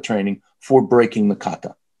kata training for breaking the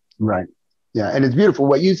kata. Right. Yeah. And it's beautiful.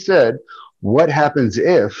 What you said, what happens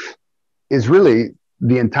if, is really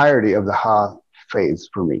the entirety of the ha phase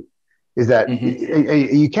for me. Is that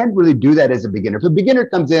you can't really do that as a beginner. If a beginner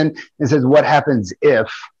comes in and says, what happens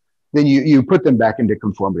if, then you put them back into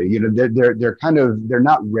conformity. You know, they're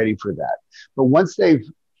not ready for that. But once they've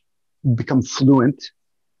become fluent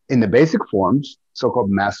in the basic forms, so-called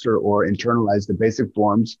master or internalize the basic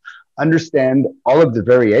forms, understand all of the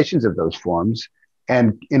variations of those forms,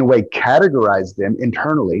 and in a way categorize them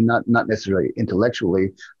internally, not necessarily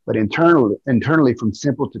intellectually, but internally from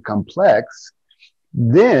simple to complex,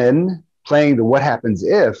 then playing the what happens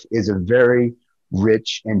if is a very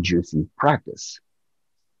rich and juicy practice.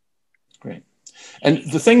 Great. And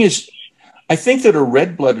the thing is, I think that a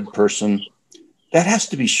red-blooded person, that has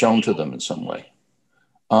to be shown to them in some way.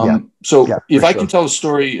 If I can tell a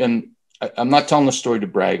story, and I'm not telling the story to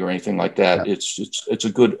brag or anything like that, it's a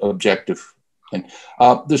good objective. And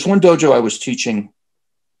there's one dojo I was teaching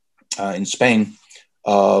in Spain.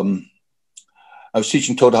 I was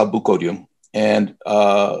teaching Toda-Ha Buko-Ryu, and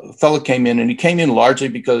a fellow came in, and he came in largely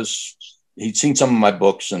because he'd seen some of my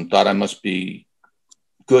books and thought I must be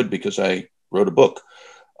good because I wrote a book.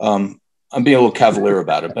 I'm being a little cavalier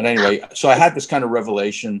about it, but anyway, so I had this kind of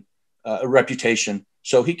reputation.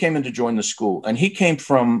 So he came in to join the school, and he came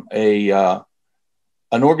from an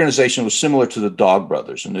organization that was similar to the Dog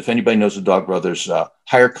Brothers. And if anybody knows the Dog Brothers,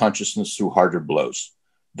 higher consciousness through harder blows.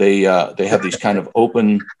 They have these kind of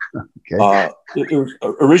open, it was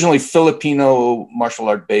originally Filipino martial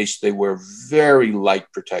art based. They wear very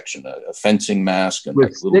light protection, a fencing mask and with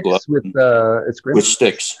like little gloves. With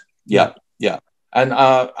sticks. Yeah. And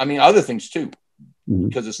I mean, other things too,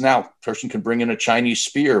 because it's now person can bring in a Chinese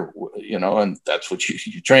spear, you know, and that's what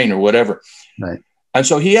you train or whatever. Right. And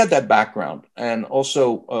so he had that background and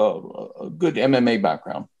also a good MMA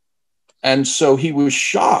background. And so he was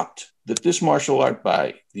shocked that this martial art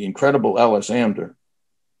by the incredible Ellis Amdur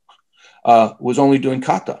was only doing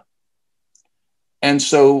kata. And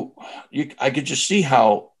so I could just see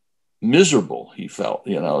how miserable he felt.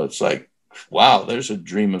 You know, it's like, wow, there's a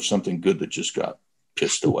dream of something good that just got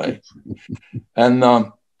pissed away. And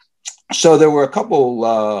so there were a couple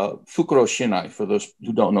Fukuro Shinai, for those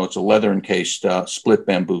who don't know, it's a leather encased split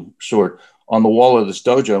bamboo sword on the wall of this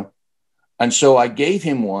dojo. And so I gave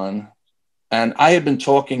him one, and I had been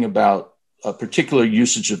talking about a particular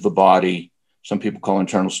usage of the body, some people call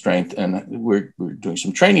internal strength, and we're doing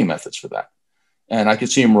some training methods for that. And I could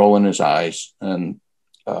see him rolling his eyes. And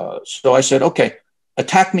so I said, okay,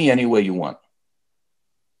 attack me any way you want.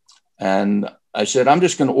 And I said, I'm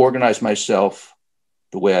just going to organize myself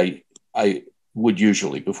the way I would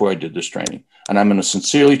usually before I did this training. And I'm going to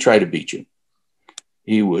sincerely try to beat you.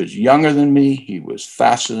 He was younger than me. He was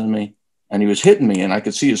faster than me. And he was hitting me. And I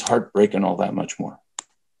could see his heart breaking all that much more.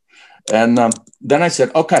 And then I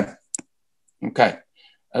said, okay,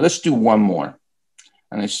 let's do one more.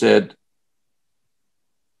 And I said,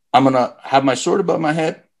 I'm going to have my sword above my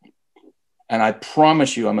head. And I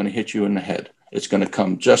promise you, I'm going to hit you in the head. It's going to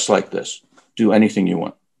come just like this. Do anything you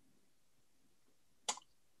want.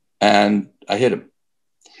 And I hit him.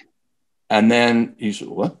 And then he said,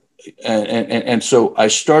 what? And so I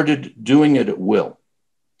started doing it at will.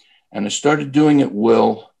 And I started doing it at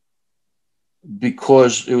will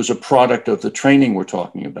because it was a product of the training we're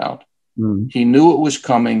talking about. Mm-hmm. He knew it was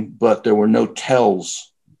coming, but there were no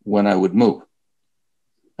tells when I would move.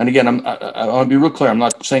 And again, I want to be real clear. I'm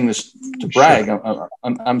not saying this to brag. Sure.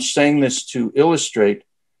 I'm saying this to illustrate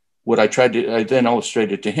what I tried to. I then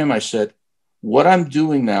illustrated to him. I said, what I'm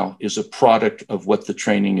doing now is a product of what the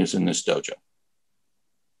training is in this dojo.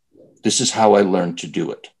 This is how I learned to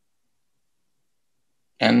do it.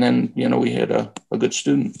 And then, you know, we had a good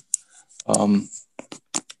student.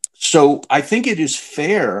 So I think it is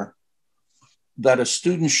fair that a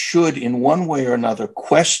student should, in one way or another,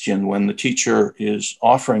 question when the teacher is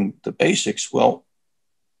offering the basics. Well,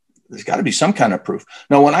 there's got to be some kind of proof.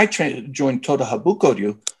 Now, when I joined Toda-Ha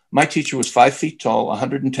Buko-Ryu, my teacher was 5 feet tall,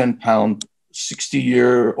 110-pound,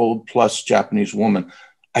 60-year-old plus Japanese woman.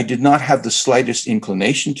 I did not have the slightest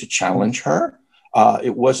inclination to challenge her.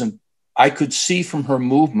 It wasn't, I could see from her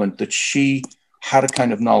movement that she had a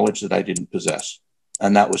kind of knowledge that I didn't possess,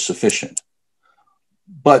 and that was sufficient.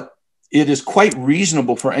 But it is quite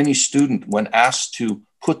reasonable for any student, when asked to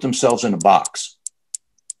put themselves in a box,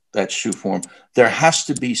 that Shu form, there has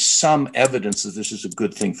to be some evidence that this is a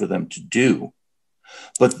good thing for them to do.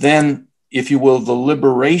 But then, if you will, the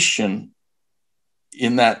liberation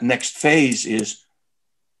in that next phase is,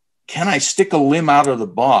 can I stick a limb out of the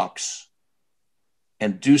box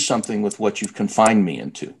and do something with what you've confined me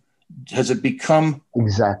into? Has it become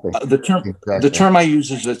exactly the term I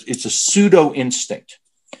use is it's a pseudo instinct.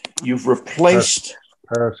 You've replaced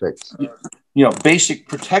perfect, you know, basic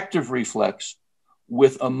protective reflex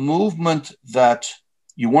with a movement that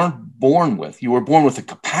you weren't born with. You were born with the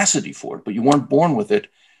capacity for it, but you weren't born with it.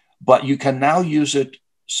 But you can now use it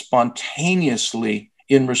spontaneously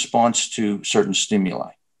in response to certain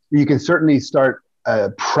stimuli. You can certainly start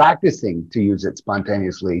practicing to use it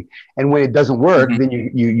spontaneously, and when it doesn't work, then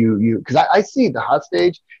you because I see the hot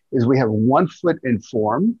stage is we have 1 foot in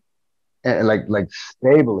form, and like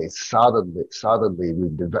stably, solidly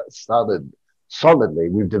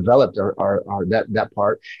we've developed our that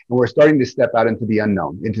part, and we're starting to step out into the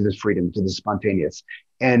unknown, into this freedom, into the spontaneous,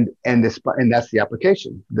 and that's the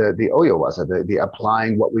application, the Oyo-waza, the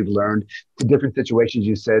applying what we've learned to different situations.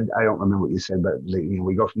 You said, I don't remember what you said, but you know,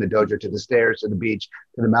 we go from the dojo to the stairs, to the beach,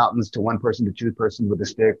 to the mountains, to 1 person to 2 persons with a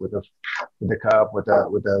stick, with a cup, with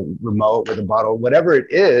a remote, with a bottle, whatever it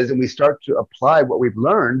is, and we start to apply what we've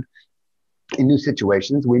learned in new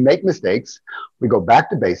situations. We make mistakes. We go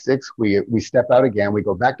back to basics. We step out again. We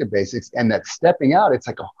go back to basics. And that stepping out, it's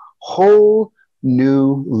like a whole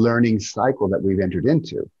new learning cycle that we've entered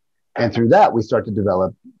into. And through that, we start to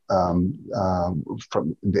develop,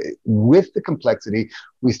 with the complexity,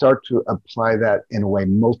 we start to apply that in a way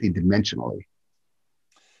multidimensionally.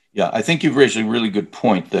 Yeah, I think you've raised a really good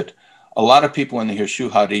point that a lot of people when they hear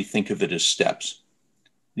Shu-Ha-Ri think of it as steps.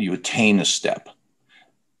 You attain a step.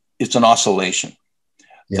 It's an oscillation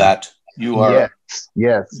that you are,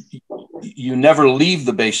 you never leave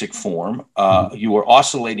the basic form. You are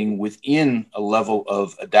oscillating within a level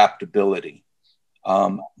of adaptability.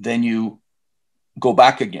 Then you go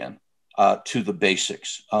back again to the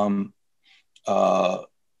basics.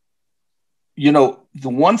 You know, the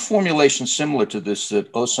one formulation similar to this that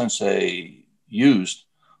O Sensei used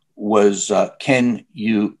was Ken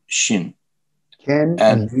Yu Shin. Ken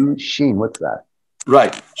Yu Shin, what's that?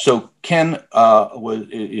 Right. So Ken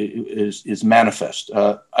is manifest.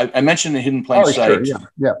 I mentioned the Hidden Plain Sight.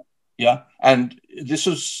 Sure. Yeah. And this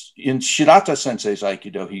was in Shirata Sensei's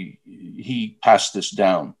Aikido. He passed this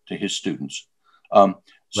down to his students.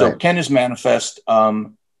 Ken is manifest.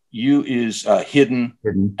 Yu is hidden,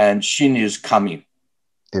 and Shin is kami,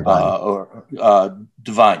 divine.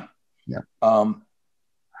 Divine. Yeah.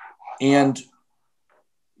 And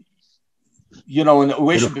you know, in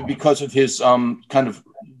Ueshiba, because of his kind of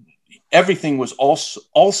everything was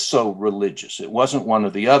also religious. It wasn't one or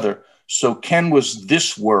the other. So Ken was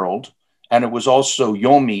this world, and it was also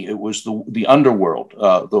Yomi. It was the underworld,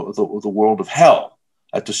 the world of hell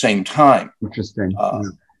at the same time. Interesting.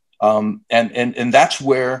 And that's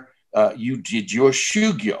where you did your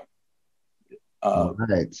shugyo.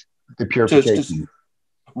 Right. The purification.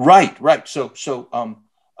 Right. So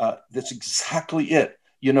that's exactly it.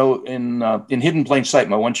 You know, in Hidden Plain Sight,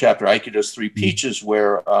 my one chapter, Aikido's Three Peaches,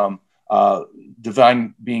 where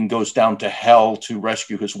divine being goes down to hell to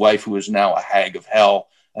rescue his wife, who is now a hag of hell.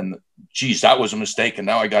 And geez, that was a mistake, and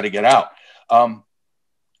now I got to get out.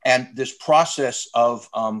 And this process of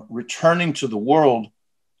returning to the world,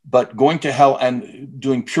 but going to hell and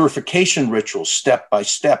doing purification rituals step by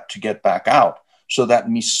step to get back out. So that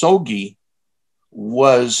misogi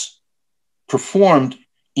was performed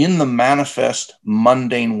in the manifest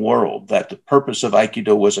mundane world, that the purpose of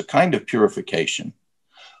Aikido was a kind of purification,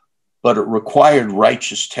 but it required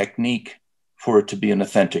righteous technique for it to be an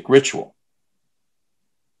authentic ritual.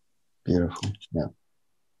 Beautiful. Yeah.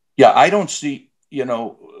 Yeah, I don't see, you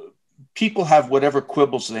know, people have whatever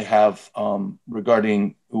quibbles they have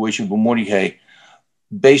regarding Ueshiba Morihei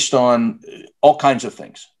based on all kinds of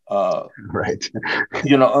things. Right.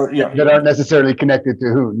 That aren't necessarily connected to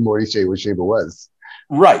who Morihei Ueshiba was.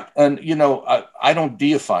 Right. And, you know, I don't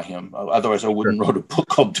deify him. Otherwise, I wouldn't wrote a book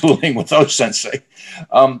called Dueling with O Sensei.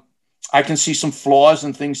 I can see some flaws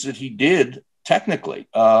and things that he did technically,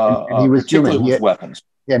 and he was particularly human. with weapons.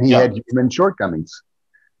 And he had human shortcomings.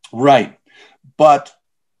 Right. But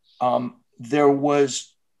there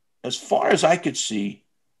was, as far as I could see,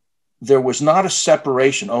 there was not a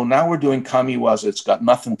separation. Oh, now we're doing kamiwaza. It's got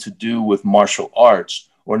nothing to do with martial arts.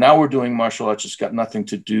 Or now we're doing martial arts. It's got nothing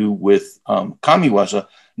to do with kamiwaza.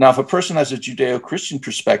 Now, if a person has a Judeo-Christian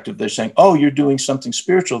perspective, they're saying, oh, you're doing something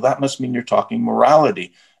spiritual. That must mean you're talking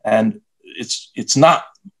morality. And it's not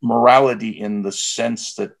morality in the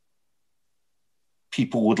sense that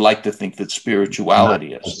people would like to think that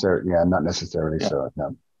spirituality is. Yeah, not necessarily so.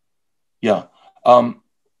 No. Yeah.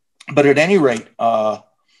 But at any rate, I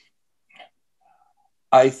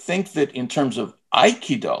think that in terms of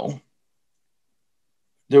Aikido,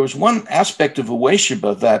 there was one aspect of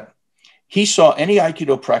Ueshiba that he saw any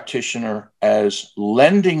Aikido practitioner as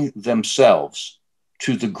lending themselves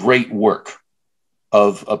to the great work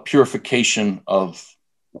of a purification of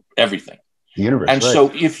everything. The universe. And so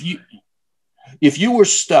if you were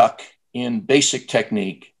stuck in basic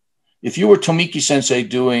technique, if you were Tomiki Sensei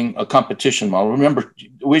doing a competition model, remember,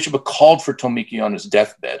 Ueshiba called for Tomiki on his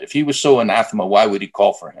deathbed. If he was so anathema, why would he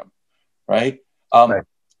call for him? Right?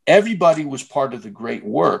 Everybody was part of the great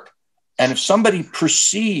work. And if somebody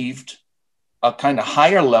perceived a kind of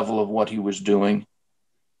higher level of what he was doing,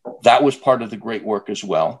 that was part of the great work as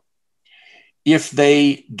well. If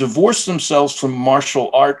they divorced themselves from martial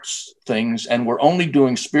arts things and were only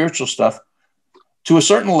doing spiritual stuff, to a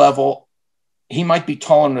certain level, he might be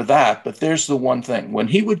taller than that, but there's the one thing. When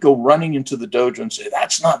he would go running into the dojo and say,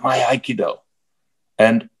 that's not my Aikido.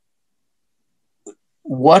 And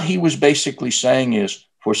what he was basically saying is,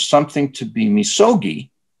 for something to be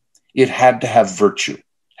misogi, it had to have virtue,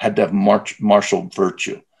 had to have martial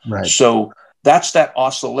virtue. Right. So that's that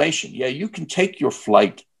oscillation. Yeah, you can take your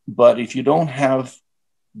flight, but if you don't have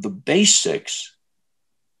the basics,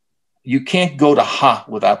 you can't go to Ha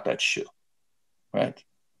without that Shu. Right?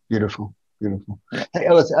 Beautiful. Beautiful. Hey,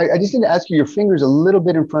 Ellis, I just need to ask you, your finger's a little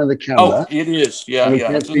bit in front of the camera. Oh, it is. Yeah, and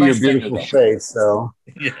yeah. Can't see your beautiful face, so.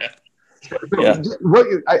 Yeah.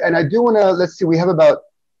 I do want to, let's see, we have about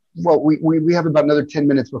well, we have about another 10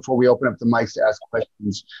 minutes before we open up the mics to ask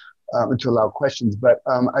questions, and to allow questions. But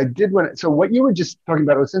I did want to, so what you were just talking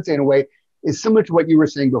about, Sensei, in a way, is similar to what you were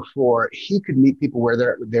saying before. He could meet people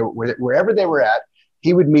wherever they were at.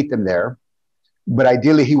 He would meet them there, but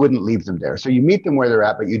ideally he wouldn't leave them there. So you meet them where they're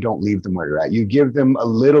at, but you don't leave them where they're at. You give them a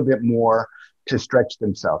little bit more to stretch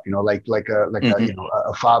themselves, like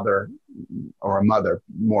a father or a mother,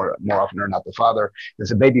 more often or not the father. As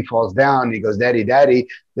a baby falls down and he goes, daddy, daddy,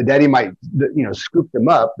 the daddy might, scoop them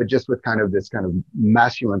up, but just with kind of this kind of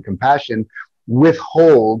masculine compassion,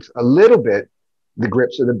 withhold a little bit the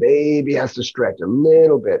grip. So the baby has to stretch a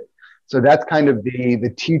little bit. So that's kind of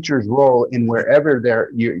the teacher's role in wherever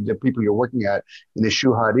the people you're working at in the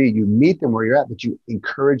Shu-Ha-Ri. You meet them where you're at, but you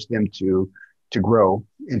encourage them to grow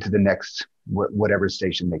into the next, whatever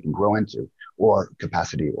station they can grow into, or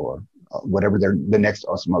capacity, or whatever the next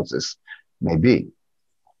osmosis may be.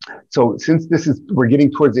 So since we're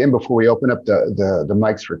getting towards the end before we open up the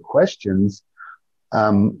mics for questions,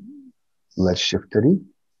 let's shift to the.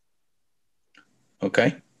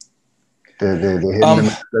 Okay. The hidden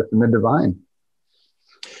and the divine.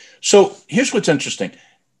 So here's what's interesting.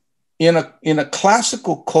 In a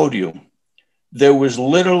classical Koryu, there was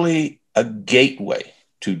literally a gateway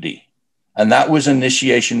to D, and that was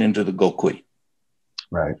initiation into the Gokui.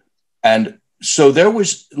 Right. And so there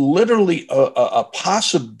was literally a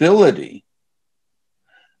possibility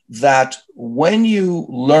that when you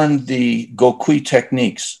learned the Gokui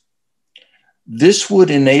techniques, this would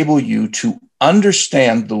enable you to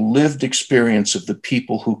understand the lived experience of the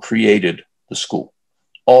people who created the school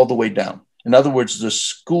all the way down. In other words, the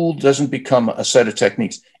school doesn't become a set of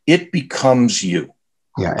techniques. It becomes you.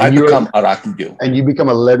 Yeah, I become Araki Ryu. And you become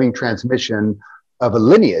a living transmission of a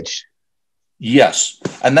lineage. Yes.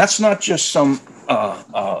 And that's not just some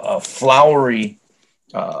flowery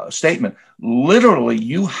statement. Literally,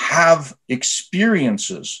 you have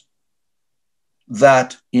experiences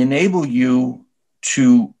that enable you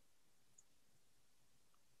to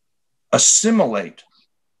assimilate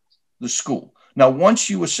the school. Now, once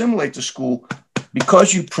you assimilate the school,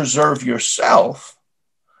 because you preserve yourself,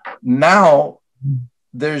 now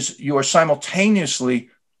you are simultaneously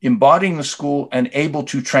embodying the school and able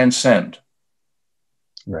to transcend.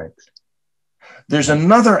 Right. There's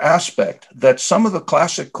another aspect that some of the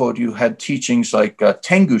classic Koryu had teachings like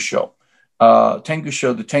Tengu-sho.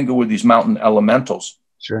 Tengu-sho, the Tengu were these mountain elementals.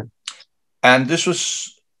 Sure. And this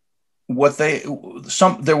was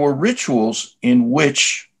there were rituals in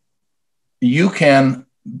which you can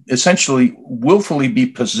essentially willfully be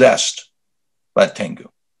possessed by Tengu.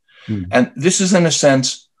 Mm. And this is, in a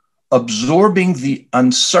sense, absorbing the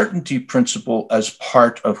uncertainty principle as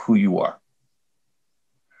part of who you are.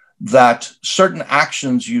 That certain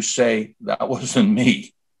actions you say, that wasn't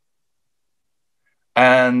me.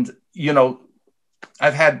 And,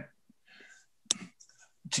 I've had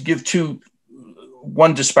to give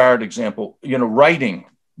one disparate example, writing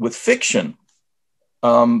with fiction.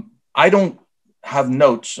 I don't have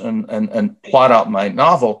notes and plot out my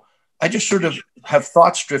novel. I just sort of have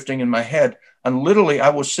thoughts drifting in my head. And literally I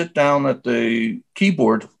will sit down at the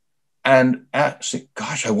keyboard and say,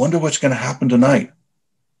 gosh, I wonder what's going to happen tonight.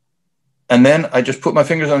 And then I just put my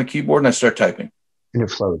fingers on the keyboard and I start typing. And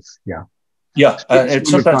it flows. Yeah. Yeah.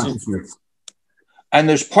 And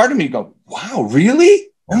there's part of me go, wow, really?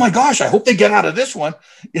 Oh my gosh, I hope they get out of this one,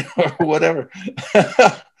 or whatever.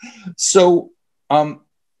 So, and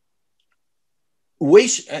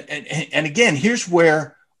again, here's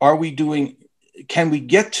where can we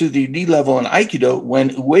get to the D level in Aikido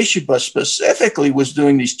when Ueshiba specifically was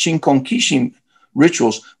doing these Chinkon Kishin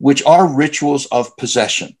rituals, which are rituals of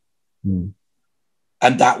possession. Mm.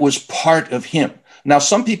 And that was part of him. Now,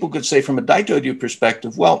 some people could say from a Daito-ryu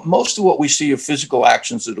perspective, well, most of what we see of physical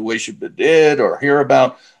actions that Ueshiba did or hear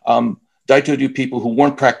about, Daito-ryu people who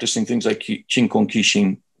weren't practicing things like Chinkon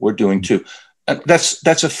Kishin were doing too. And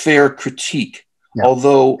that's a fair critique. Yeah.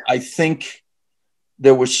 Although I think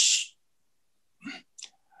this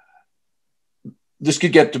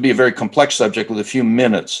could get to be a very complex subject with a few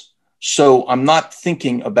minutes. So I'm not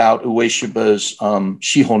thinking about Ueshiba's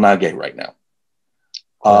Shihonage right now.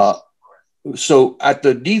 So at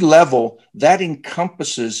the D level, that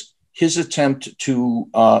encompasses his attempt to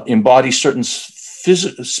embody certain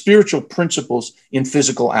spiritual principles in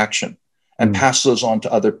physical action and pass those on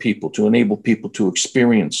to other people to enable people to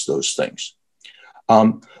experience those things.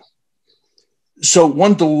 So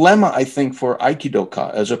one dilemma, I think, for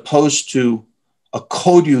Aikidoka, as opposed to a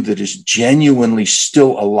Koryu that is genuinely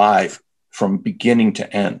still alive from beginning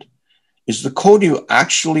to end, is the Koryu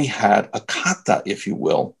actually had a kata, if you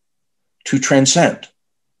will, to transcend.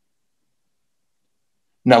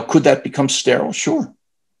 Now, could that become sterile? Sure.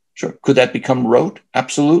 Sure. Could that become rote?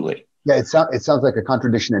 Absolutely. Yeah, it sounds like a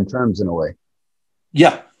contradiction in terms in a way.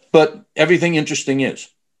 Yeah, but everything interesting is.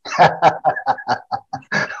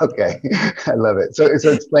 Okay, I love it. So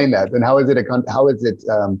explain that. Then how is it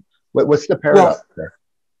what's the paradox there?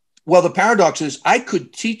 Well, the paradox is I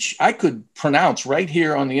could pronounce right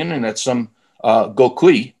here on the internet some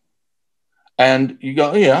gokui, and you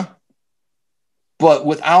go, yeah, but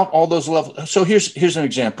without all those levels. So here's an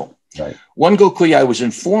example. Right. One gokui I was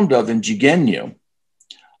informed of in Jigenyu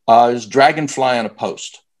is dragonfly on a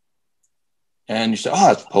post. And you say,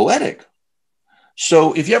 oh, it's poetic.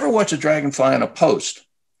 So if you ever watch a dragonfly on a post,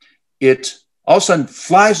 it all of a sudden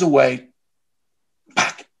flies away,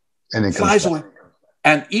 back, and it flies away.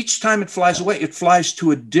 And each time it flies away, it flies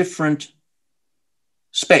to a different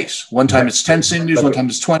space. One time it's 10 centimeters, one time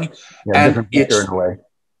it's 20. Yeah, and it's in a way.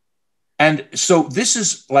 And so this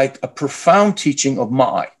is like a profound teaching of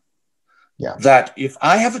Mai. Yeah. That if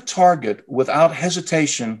I have a target without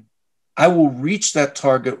hesitation, I will reach that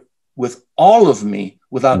target with all of me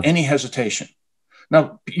without any hesitation.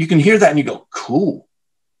 Now, you can hear that and you go, cool.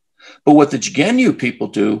 But what the Jigenyu people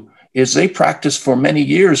do is they practice for many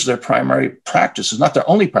years. Their primary practice is not their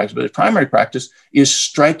only practice, but their primary practice is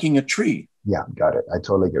striking a tree. Yeah, got it. I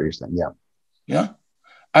totally get what you're saying. Yeah. Yeah.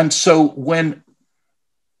 And so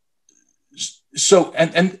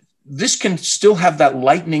and this can still have that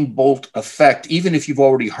lightning bolt effect, even if you've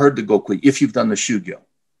already heard the gokui, if you've done the shugyo.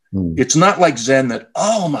 It's not like Zen that,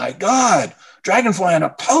 oh my God, dragonfly on a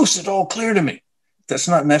post, it's all clear to me. That's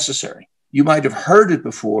not necessary. You might have heard it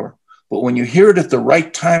before, but when you hear it at the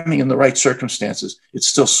right timing and the right circumstances, it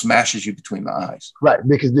still smashes you between the eyes. Right,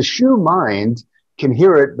 because the Shu mind can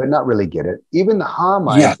hear it, but not really get it. Even the Ha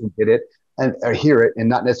mind can get it or hear it and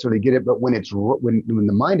not necessarily get it. But when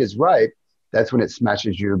the mind is right, that's when it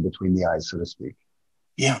smashes you between the eyes, so to speak.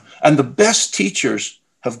 Yeah, and the best teachers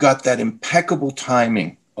have got that impeccable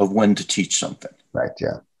timing of when to teach something. Right.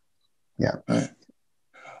 Yeah. Yeah. Right.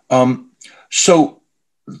 So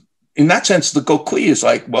in that sense, the gokui is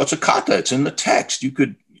like, well, it's a kata. It's in the text.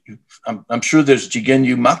 I'm sure there's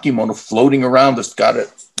Jigenyu Makimono floating around that's got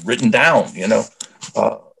it written down,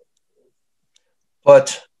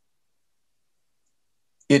 but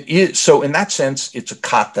it is, so in that sense, it's a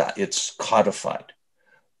kata, it's codified.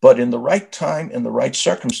 But in the right time, in the right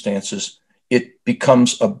circumstances, it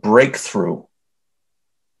becomes a breakthrough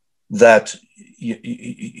that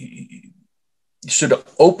sort of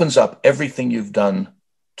opens up everything you've done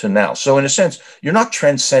to now. So in a sense, you're not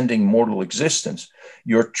transcending mortal existence.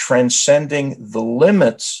 You're transcending the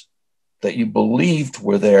limits that you believed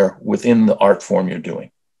were there within the art form you're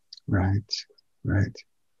doing. Right, right.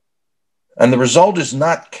 And the result is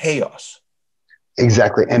not chaos.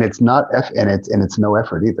 Exactly, and it's not it's no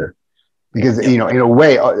effort either, because in a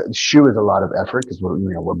way, Shu is a lot of effort because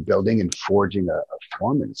we're building and forging a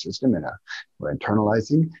form and a system, and we're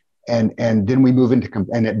internalizing, and then we move into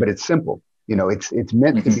but it's simple. It's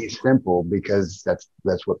meant to be simple because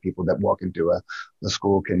that's what people that walk into the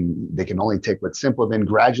school can only take what's simple. Then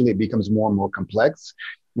gradually it becomes more and more complex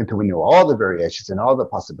until we know all the variations and all the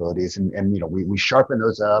possibilities, and we sharpen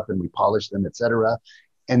those up and we polish them, etc.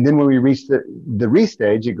 And then when we reach the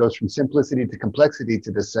restage, it goes from simplicity to complexity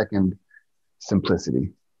to the second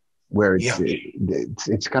simplicity, where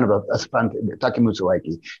it's kind of a spontaneous takemusu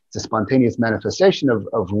aiki. It's a spontaneous manifestation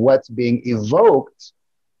of what's being evoked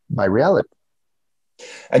by reality.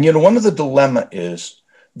 And one of the dilemma is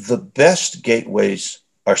the best gateways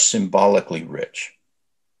are symbolically rich.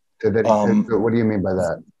 What do you mean by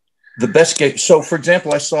that? The best gate. So, for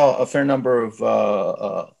example, I saw a fair number of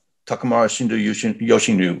Takamura Shindo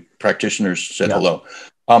Yoshinryu practitioners said hello.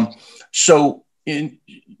 So in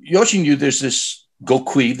Yoshinryu, there's this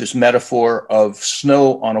gokui, this metaphor of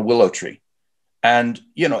snow on a willow tree. And,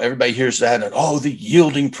 everybody hears that and, the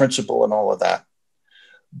yielding principle and all of that.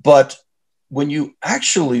 But when you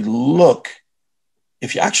actually look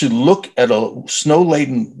at a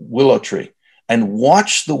snow-laden willow tree and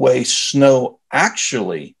watch the way snow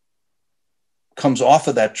actually comes off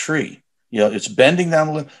of that tree, it's bending down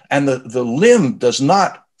the limb, and the limb does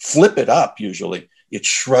not flip it up usually, it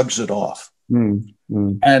shrugs it off. And,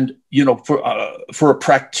 for a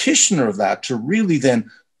practitioner of that to really then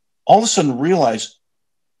all of a sudden realize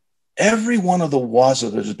every one of the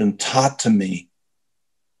waza that has been taught to me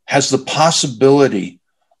has the possibility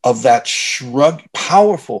of that shrug,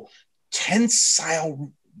 powerful,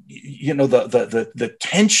 tensile, the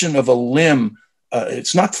tension of a limb.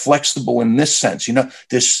 It's not flexible in this sense,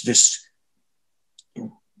 this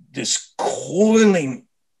coiling,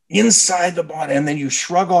 inside the body, and then you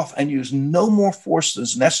shrug off and use no more force than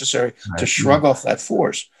is necessary to shrug off that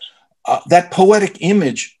force. That poetic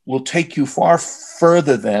image will take you far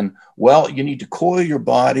further than, well, you need to coil your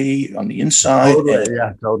body on the inside. Totally,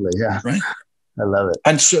 totally. Yeah. Right. I love it.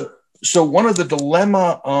 And so one of the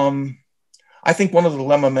dilemma, I think one of the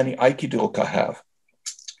dilemma many Aikidoka have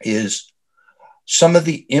is some of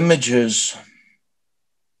the images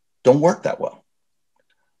don't work that well.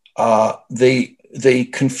 They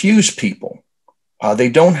confuse people. They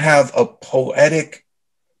don't have a poetic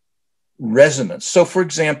resonance. So, for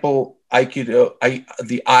example, Aikido,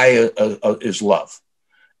 the I is love.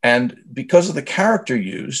 And because of the character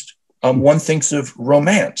used, one thinks of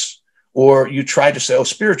romance, or you try to say, oh,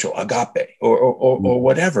 spiritual, agape, or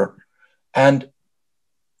whatever. And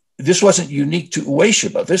this wasn't unique to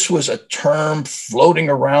Ueshiba. This was a term floating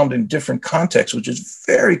around in different contexts, which is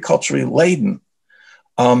very culturally laden.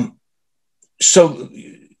 So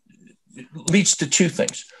it leads to two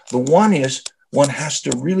things. The one is one has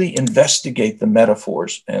to really investigate the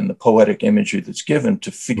metaphors and the poetic imagery that's given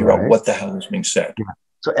to figure out what the hell is being said. Yeah.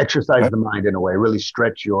 So exercise the mind in a way, really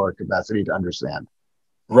stretch your capacity to understand.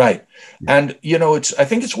 Right. Yeah. And, I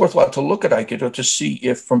think it's worthwhile to look at Aikido to see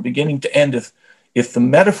if from beginning to end, if the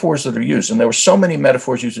metaphors that are used, and there were so many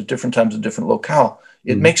metaphors used at different times in different locale,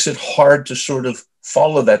 it makes it hard to sort of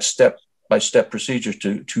follow that step-by-step procedure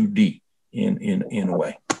to 2D in a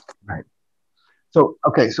way. Right. So,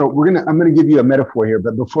 okay, so I'm gonna give you a metaphor here,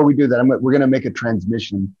 but before we do that, we're gonna make a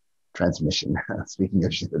transmission. Speaking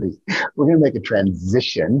of Shu-Ha-Ri, we're gonna make a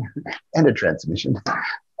transition and a transmission.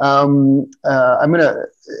 I want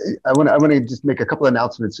to just make a couple of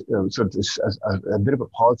announcements, so just a bit of a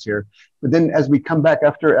pause here. But then, as we come back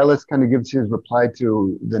after Ellis kind of gives his reply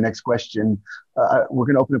to the next question, we're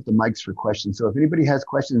going to open up the mics for questions. So if anybody has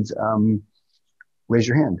questions, raise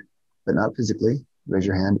your hand, but not physically. Raise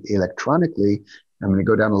your hand electronically. I'm going to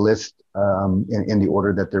go down a list in the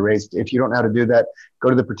order that they're raised. If you don't know how to do that, go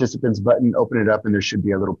to the participants button, open it up, and there should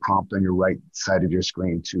be a little prompt on your right side of your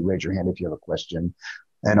screen to raise your hand if you have a question.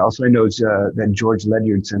 And also I know that George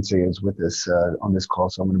Ledyard Sensei is with us on this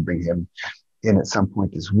call, so I'm going to bring him in at some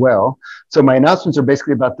point as well. So my announcements are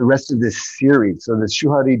basically about the rest of this series. So the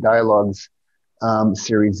Shu-Ha-Ri Dialogues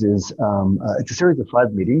series is, it's a series of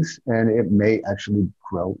 5 meetings, and it may actually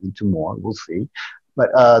grow into more. We'll see.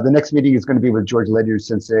 But the next meeting is going to be with George Ledyard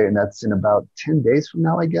Sensei, and that's in about 10 days from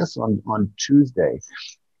now, I guess, on Tuesday.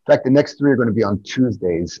 In fact, the next 3 are going to be on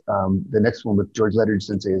Tuesdays. The next one with George Ledyard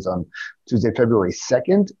Sensei is on Tuesday, February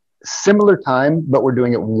 2nd. Similar time, but we're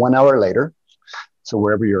doing it 1 hour later. So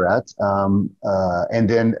wherever you're at. And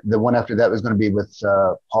then the one after that is going to be with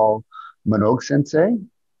Paul Minogue Sensei.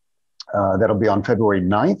 That'll be on February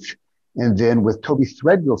 9th. And then with Toby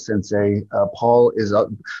Threadgill Sensei, Paul is,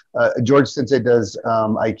 George Sensei does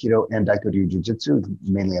Aikido and Daiko-Ryu Jiu-Jitsu,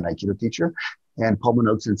 mainly an Aikido teacher. And Paul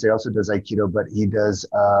Minogue Sensei also does Aikido, but he does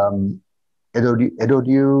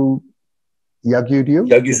Edo-Ryu, Yagyu-Ryu?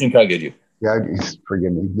 Yagyu Shinkage-Ryu.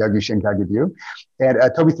 Forgive me, Yagyu Shinkage-Ryu. And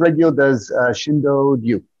Toby Threadgill does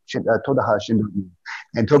Shindo-Ryu, Toda-Ha Shindo-Ryu.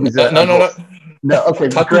 And Toby's... No, okay.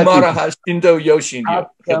 Takumara ha Shindo Yoshin-Ryu.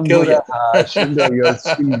 He'll kill you. Shindo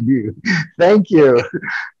Yoshin-Ryu. Thank you.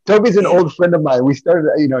 Toby's an old friend of mine. We started,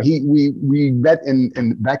 we met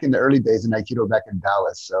back in the early days in Aikido back in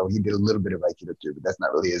Dallas. So he did a little bit of Aikido too, but that's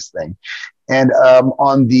not really his thing. And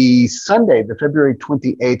on the Sunday, the February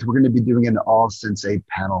 28th, we're going to be doing an all sensei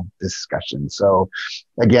panel discussion. So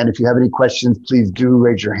again, if you have any questions, please do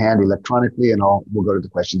raise your hand electronically, and we'll go to the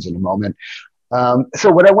questions in a moment. So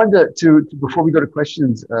what I wanted to before we go to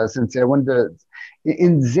questions, Sensei, I wanted to,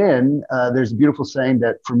 in Zen, there's a beautiful saying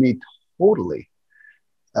that for me totally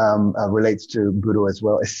relates to Buddha as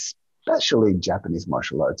well, especially Japanese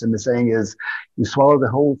martial arts. And the saying is, you swallow the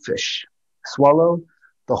whole fish,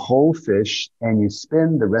 and you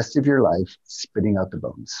spend the rest of your life spitting out the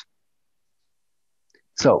bones.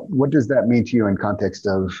 So what does that mean to you in context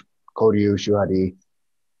of Koryu, Shu-Ha-Ri?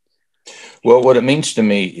 Well, what it means to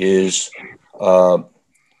me is,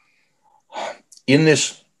 in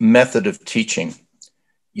this method of teaching,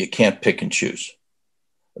 you can't pick and choose.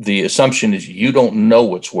 The assumption is you don't know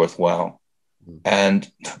what's worthwhile, and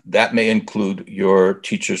that may include your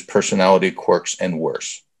teacher's personality quirks and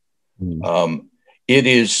worse. It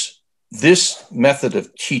is this method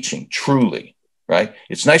of teaching, truly, right?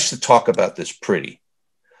 It's nice to talk about this pretty,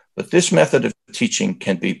 but this method of teaching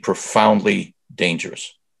can be profoundly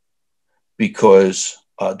dangerous because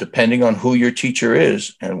depending on who your teacher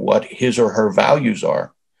is and what his or her values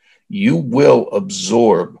are, you will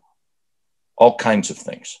absorb all kinds of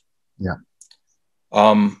things. Yeah.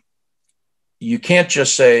 You can't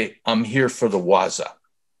just say, I'm here for the waza.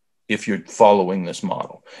 if you're following this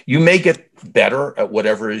model. You may get better at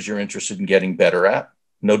whatever it is you're interested in getting better at,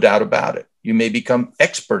 no doubt about it. You may become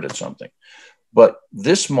expert at something. But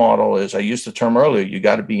this model is, I used the term earlier, you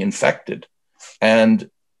got to be infected. And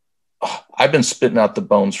I've been spitting out the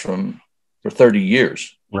bones for 30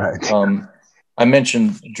 years. Right. I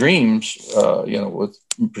mentioned dreams, with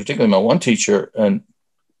particularly my one teacher, and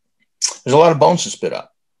there's a lot of bones to spit out.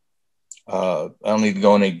 I don't need to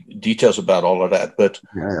go into details about all of that, but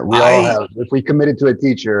we all have, if we committed to a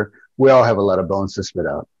teacher, we all have a lot of bones to spit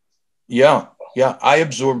out. Yeah. I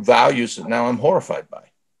absorb values that now I'm horrified by.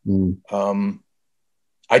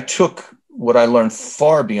 I took what I learned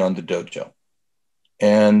far beyond the dojo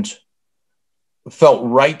and felt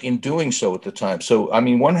right in doing so at the time. So, I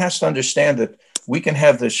mean, one has to understand that we can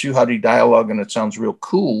have this Shu-Ha-Ri dialogue and it sounds real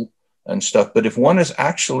cool and stuff, but if one is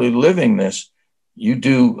actually living this, you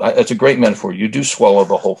do, it's a great metaphor, you do swallow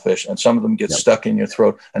the whole fish, and some of them get stuck in your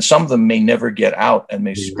throat, and some of them may never get out and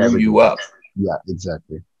may screw you up. Yeah,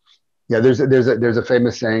 exactly. Yeah, there's a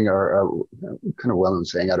famous saying, or kind of well-known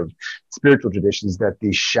saying out of spiritual traditions, that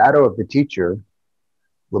the shadow of the teacher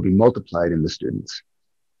will be multiplied in the students.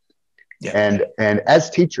 Yeah. And as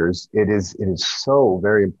teachers, it is so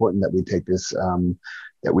very important that we take this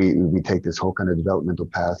that we take this whole kind of developmental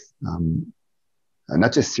path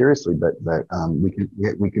not just seriously, but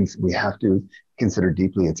we have to consider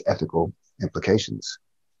deeply its ethical implications.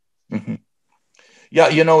 Mm-hmm. Yeah,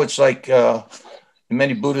 it's like in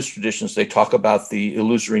many Buddhist traditions, they talk about the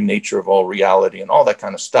illusory nature of all reality and all that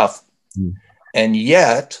kind of stuff. And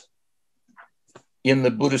yet, in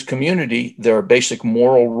the Buddhist community, there are basic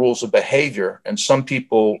moral rules of behavior. And some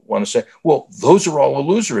people want to say, well, those are all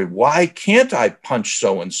illusory. Why can't I punch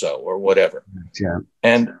so-and-so or whatever? Yeah.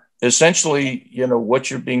 And essentially,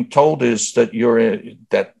 what you're being told is that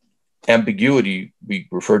that ambiguity we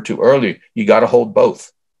referred to earlier, you got to hold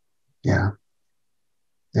both. Yeah.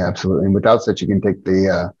 Yeah, absolutely. And without such, you can take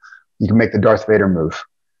you can make the Darth Vader move,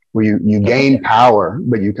 where you gain power,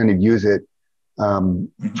 but you kind of use it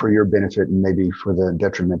for your benefit and maybe for the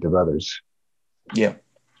detriment of others. Yeah.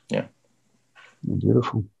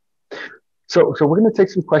 Beautiful. So we're going to take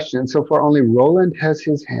some questions. So far, only Roland has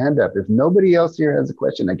his hand up. If nobody else here has a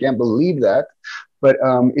question, I can't believe that. But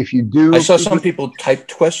if you do, I saw some people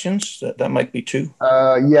typed questions. That might be two.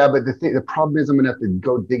 Yeah, but the problem is I'm going to have to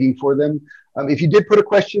go digging for them. If you did put a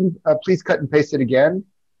question, please cut and paste it again,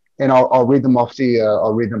 and I'll read them off the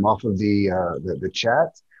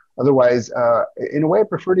chat. Otherwise, in a way, I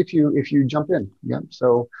prefer it if you jump in. Yeah.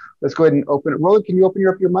 So let's go ahead and open it. Roland, can you open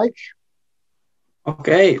up your mic?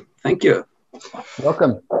 Okay. Thank you.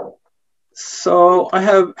 Welcome. So I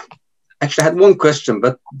have actually had one question,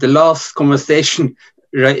 but the last conversation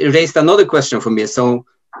raised another question for me. So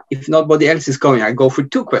if nobody else is going, I go for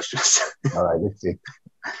two questions. All right, let's see.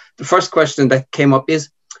 The first question that came up is,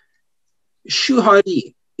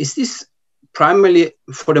 Shu-Ha-Ri, is this primarily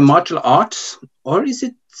for the martial arts, or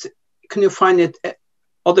can you find it at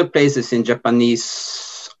other places in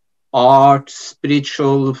Japanese art,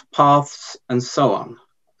 spiritual paths, and so on?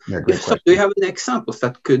 Yeah, great question. So do you have any examples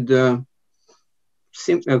that we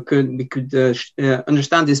could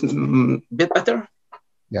understand this a bit better?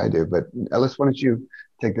 Yeah, I do. But Ellis, why don't you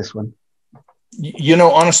take this one?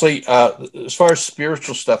 Honestly, as far as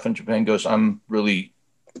spiritual stuff in Japan goes, I'm really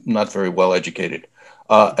not very well educated.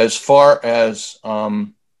 As far as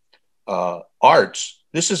arts,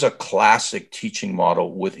 this is a classic teaching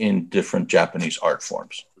model within different Japanese art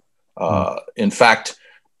forms. In fact,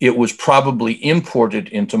 it was probably imported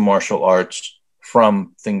into martial arts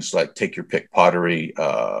from things like, take your pick, pottery,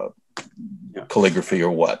 calligraphy,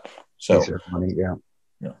 or what. So, yeah.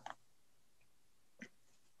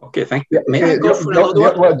 Okay, thank you. May I go for another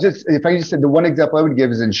one? Well, if I just said the one example I would give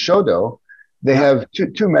is in Shodo, they have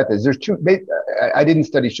two methods. There's two. I didn't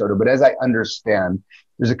study Shodo, but as I understand,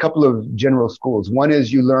 there's a couple of general schools. One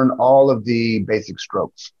is you learn all of the basic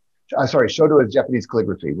strokes. Shodo is Japanese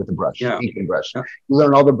calligraphy with a brush, inking brush. Yeah. You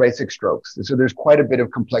learn all the basic strokes. So there's quite a bit of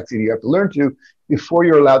complexity you have to learn before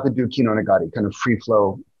you're allowed to do kinonagari, kind of free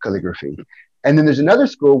flow calligraphy. And then there's another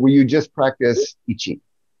school where you just practice ichi.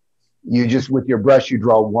 You just, with your brush, you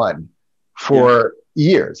draw one for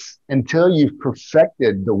years until you've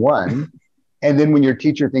perfected the one. And then when your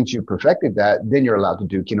teacher thinks you've perfected that, then you're allowed to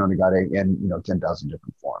do kinonagari in 10,000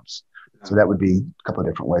 different forms. So that would be a couple of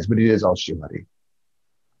different ways, but it is all Shu-Ha-Ri.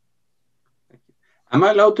 Am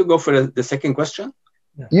I allowed to go for the second question?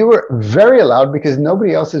 You were very allowed because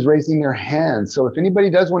nobody else is raising their hand. So if anybody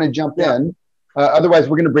does want to jump in, otherwise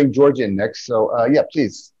we're going to bring George in next. So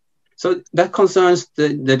please. So that concerns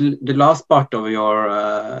the last part of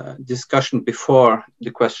your discussion before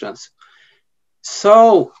the questions.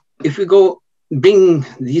 So if we go bring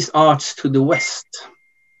these arts to the West,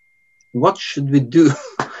 what should we do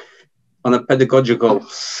on a pedagogical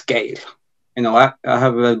scale? You know, I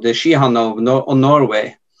have the Shihan of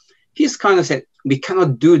Norway. He's kind of said, we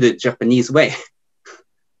cannot do the Japanese way.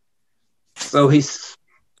 So he's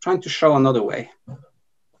trying to show another way.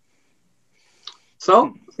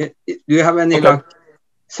 So, do you have any like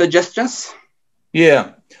suggestions?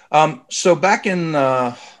 Yeah. So back in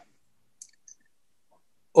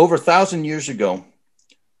over 1,000 years ago,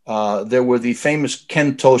 there were the famous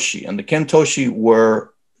Kentoshi, and the Kentoshi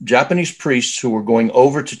were Japanese priests who were going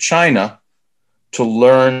over to China to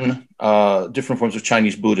learn different forms of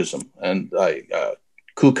Chinese Buddhism. And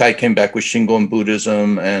Kukai came back with Shingon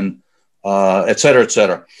Buddhism, and et cetera, et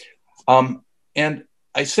cetera. And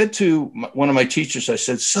I said to one of my teachers, I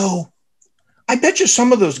said, so I bet you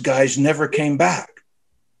some of those guys never came back.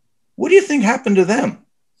 What do you think happened to them?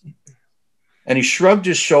 And he shrugged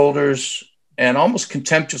his shoulders and almost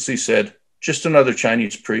contemptuously said, just another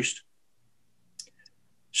Chinese priest.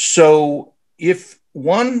 So if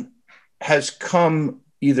one has come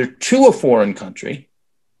either to a foreign country,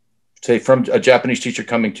 say from a Japanese teacher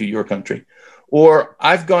coming to your country, or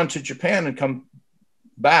I've gone to Japan and come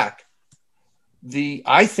back,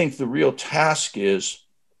 I think the real task is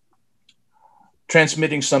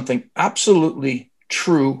transmitting something absolutely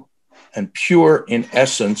true and pure in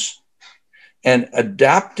essence, and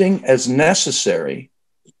adapting as necessary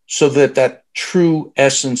so that that true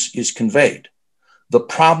essence is conveyed. The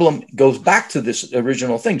problem goes back to this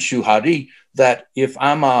original thing, Shu-Ha-Ri, that if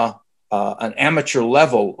I'm an amateur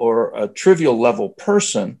level or a trivial level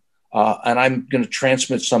person, and I'm going to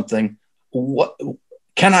transmit something, am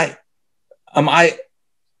I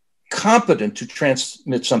competent to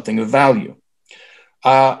transmit something of value?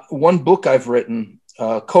 One book I've written,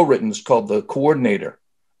 co-written, is called The Coordinator.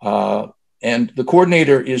 And the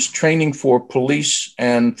coordinator is training for police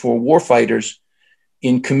and for warfighters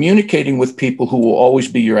in communicating with people who will always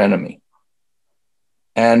be your enemy.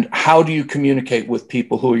 And how do you communicate with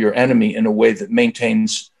people who are your enemy in a way that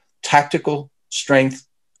maintains tactical strength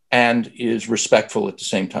and is respectful at the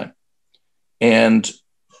same time? And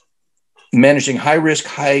managing high risk,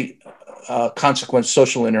 high consequence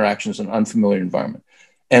social interactions in an unfamiliar environment.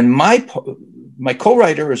 And my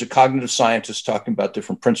co-writer is a cognitive scientist talking about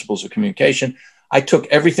different principles of communication. I took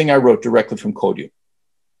everything I wrote directly from Koryu.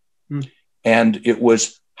 And it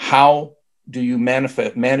was, how do you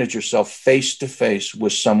manage yourself face to face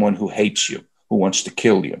with someone who hates you, who wants to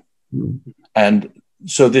kill you? And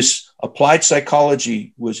so this applied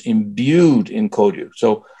psychology was imbued in Koryu.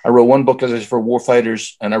 So I wrote one book, as I said, for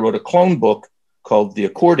warfighters, and I wrote a clone book called The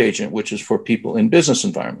Accord Agent, which is for people in business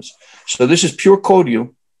environments. So this is pure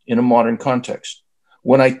Koryu in a modern context.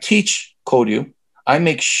 When I teach Koryu, I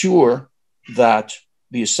make sure that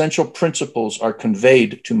the essential principles are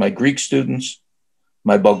conveyed to my Greek students,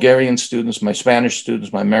 my Bulgarian students, my Spanish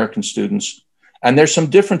students, my American students. And there's some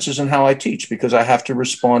differences in how I teach because I have to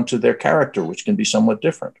respond to their character, which can be somewhat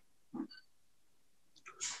different.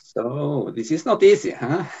 So this is not easy,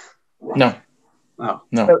 huh? No. Wow.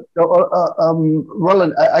 No.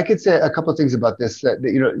 Roland, I could say a couple of things about this.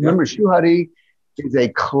 Remember, Shu-Ha-Ri is a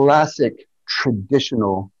classic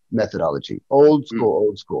traditional methodology, old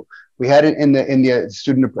school. We had it in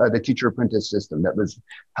the teacher apprentice system. That was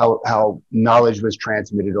how knowledge was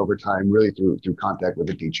transmitted over time, really through contact with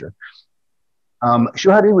the teacher.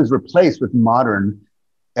 Shu-Ha-Ri was replaced with modern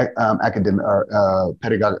academic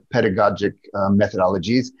pedagogic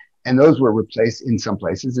methodologies, and those were replaced in some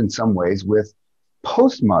places, in some ways, with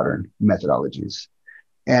postmodern methodologies.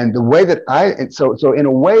 And the way that so in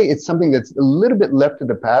a way, it's something that's a little bit left to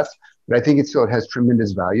the past, but I think it still has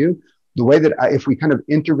tremendous value. The way that if we kind of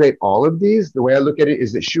integrate all of these, the way I look at it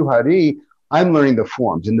is that Shu-Ha-Ri, I'm learning the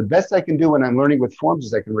forms. And the best I can do when I'm learning with forms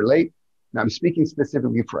is I can relate. Now I'm speaking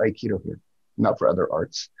specifically for Aikido here, not for other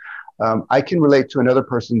arts. I can relate to another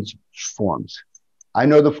person's forms. I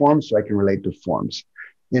know the forms, so I can relate to forms.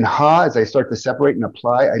 In Ha, as I start to separate and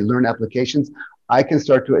apply, I learn applications. I can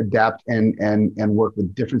start to adapt and work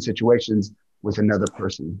with different situations with another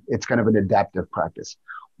person. It's kind of an adaptive practice.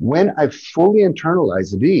 When I fully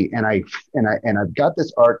internalize Ri and I've got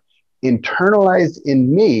this art internalized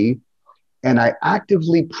in me, and I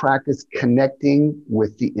actively practice connecting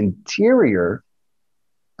with the interior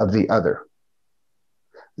of the other,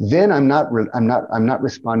 then I'm not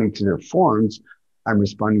responding to their forms. I'm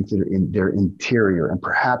responding to their interior. And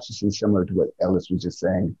perhaps this is similar to what Ellis was just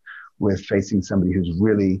saying, with facing somebody who's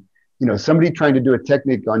really, somebody trying to do a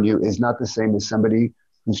technique on you is not the same as somebody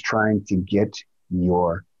who's trying to get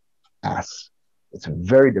your ass. It's a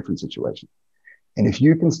very different situation. And if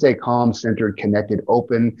you can stay calm, centered, connected,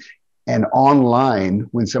 open, and online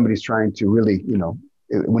when somebody's trying to really,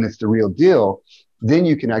 when it's the real deal, then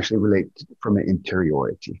you can actually relate from an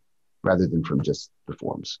interiority rather than from just the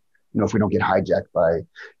forms. If we don't get hijacked by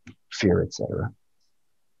fear, etc.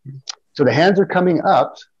 So the hands are coming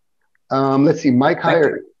up. Let's see, Mike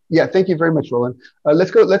Heyer. Yeah, thank you very much, Roland.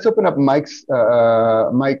 Let's open up Mike's.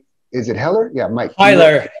 Mike, is it Heller? Yeah, Mike.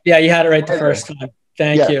 Heiler. Yeah, you had it right the first time.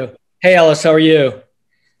 Thank you. Hey, Ellis, how are you?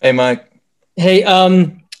 Hey, Mike. Hey,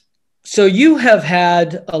 so you have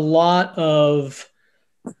had a lot of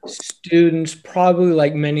students, probably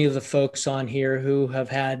like many of the folks on here, who have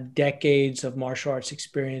had decades of martial arts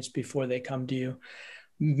experience before they come to you,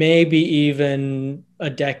 maybe even a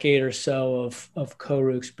decade or so of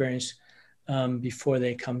Koryu experience before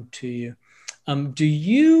they come to you. Do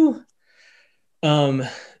you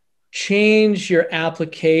change your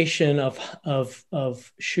application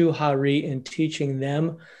of Shu-Ha-Ri in teaching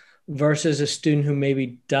them versus a student who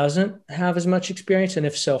maybe doesn't have as much experience? And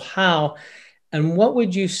if so, how? And what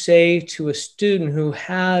would you say to a student who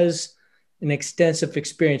has an extensive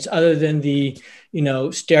experience other than the,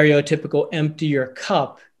 stereotypical empty your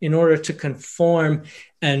cup in order to conform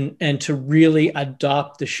and to really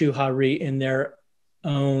adopt the Shu-Ha-Ri in their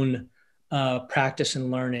own practice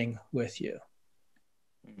and learning with you?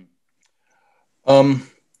 Well,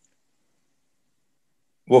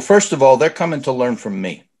 first of all, they're coming to learn from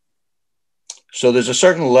me. So there's a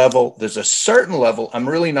certain level I'm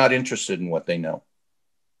really not interested in what they know.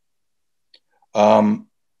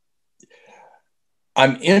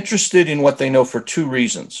 I'm interested in what they know for two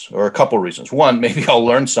reasons, or a couple reasons. One, maybe I'll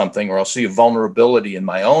learn something, or I'll see a vulnerability in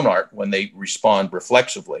my own art when they respond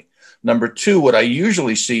reflexively. Number two, what I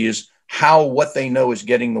usually see is how what they know is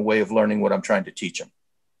getting in the way of learning what I'm trying to teach them.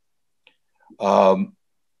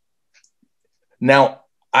 Now,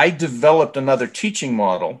 I developed another teaching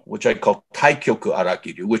model, which I call Taikyoku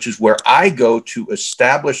Araki Ryu, which is where I go to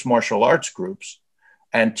established martial arts groups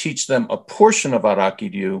and teach them a portion of Araki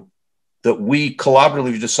Ryu that we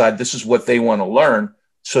collaboratively decide this is what they want to learn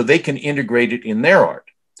so they can integrate it in their art.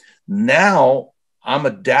 Now I'm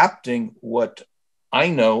adapting what I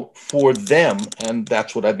know for them, and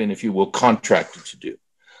that's what I've been, if you will, contracted to do.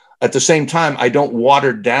 At the same time, I don't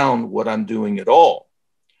water down what I'm doing at all.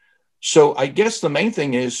 So I guess the main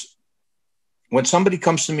thing is when somebody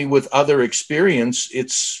comes to me with other experience,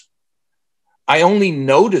 I only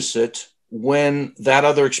notice it when that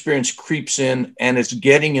other experience creeps in and it's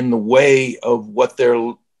getting in the way of what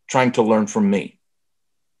they're trying to learn from me.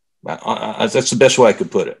 That's the best way I could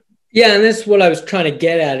put it. Yeah, and that's what I was trying to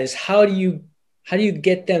get at is how do you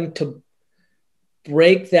get them to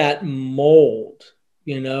break that mold?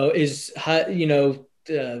 Do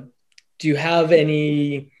you have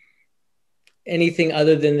anything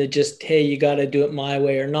other than the just, hey, you got to do it my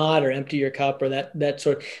way or not, or empty your cup or that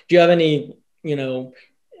sort? Do you have any,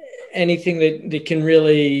 anything that can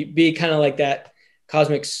really be kind of like that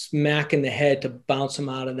cosmic smack in the head to bounce them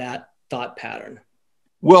out of that thought pattern?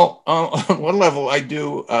 Well, on one level, I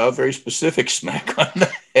do a very specific smack on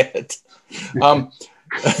the head.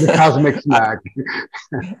 The cosmic smack.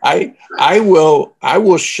 I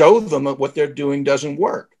will show them that what they're doing doesn't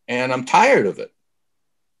work, and I'm tired of it.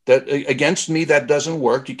 That against me, that doesn't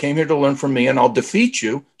work. You came here to learn from me, and I'll defeat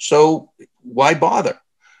you. So why bother?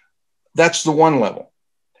 That's the one level.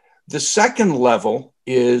 The second level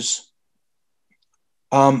is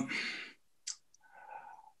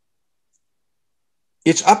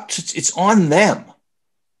it's on them.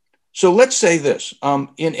 So let's say this,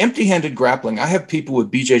 in empty-handed grappling, I have people with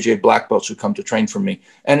BJJ black belts who come to train from me,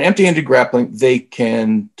 and empty-handed grappling, they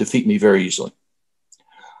can defeat me very easily.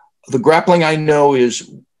 The grappling I know is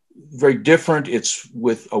very different. It's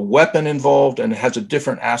with a weapon involved and it has a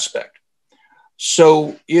different aspect.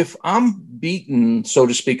 So if I'm beaten, so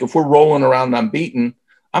to speak, if we're rolling around and I'm beaten,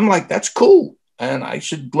 I'm like, that's cool. And I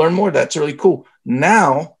should learn more. That's really cool.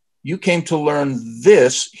 Now you came to learn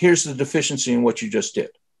this. Here's the deficiency in what you just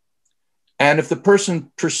did. And if the person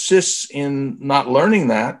persists in not learning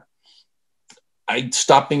that, I'd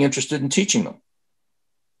stop being interested in teaching them.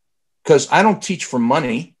 Because I don't teach for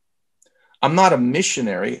money. I'm not a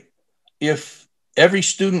missionary. If every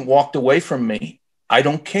student walked away from me, I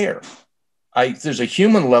don't care. There's a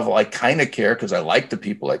human level, I kind of care because I like the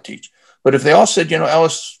people I teach. But if they all said,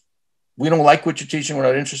 Ellis, we don't like what you're teaching, we're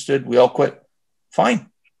not interested, we all quit,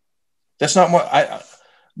 fine. That's not what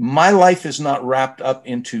my life is not wrapped up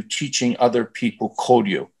into teaching other people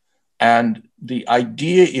Koryu. And the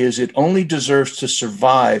idea is it only deserves to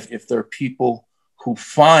survive if there are people who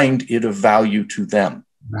find it of value to them.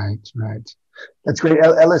 Right, right. That's great.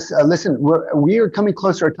 Ellis, listen, we are coming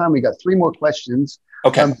close to our time. We got 3 more questions.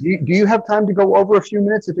 Okay. Do you have time to go over a few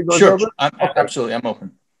minutes if it goes Sure. over? Okay. Absolutely. I'm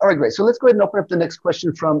open. All right, great. So let's go ahead and open up the next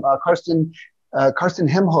question from Karsten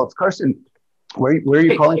Hemholtz. Karsten, where are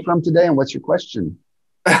you calling from today, and what's your question?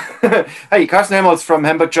 Hey, Karsten Hemholtz from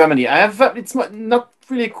Hamburg, Germany. I have, it's not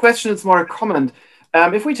really a question, it's more a comment.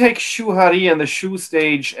 If we take Shu-Ha-Ri and the Shu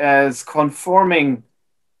stage as conforming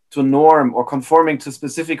to norm or conforming to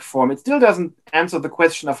specific form, it still doesn't answer the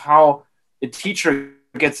question of how a teacher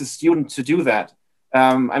gets a student to do that.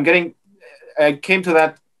 I came to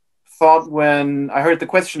that thought when I heard the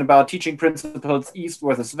question about teaching principles East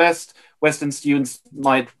versus West. Western students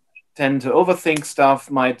might tend to overthink stuff,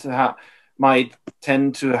 might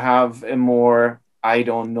tend to have a more, I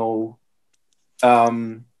don't know,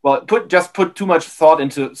 just put too much thought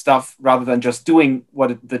into stuff rather than just doing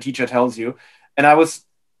what the teacher tells you. And I was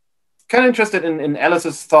kind of interested in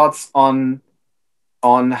Ellis's thoughts on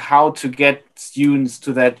how to get students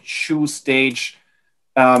to that Shu stage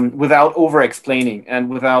without over-explaining and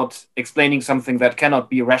without explaining something that cannot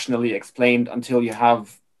be rationally explained until you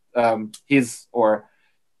have his or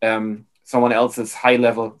someone else's high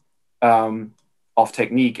level of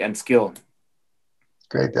technique and skill.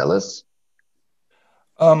 Great, Ellis.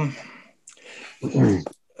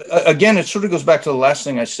 Again, it sort of goes back to the last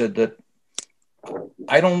thing I said, that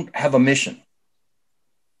I don't have a mission.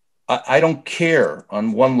 I don't care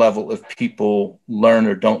on one level if people learn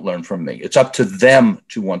or don't learn from me. It's up to them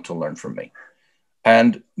to want to learn from me.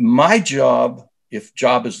 And my job, if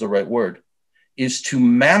job is the right word, is to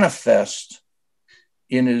manifest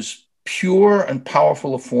in as pure and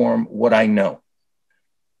powerful a form what I know.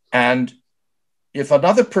 And if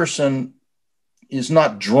another person is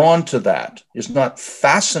not drawn to that, is not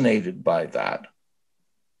fascinated by that,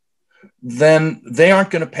 then they aren't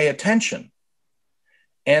going to pay attention.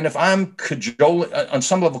 And if I'm cajoling, on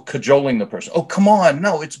some level, cajoling the person, oh, come on,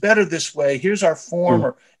 no, it's better this way, here's our form,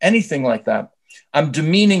 or anything like that, I'm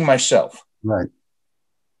demeaning myself. Right.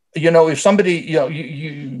 You know, if somebody,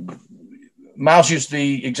 Miles used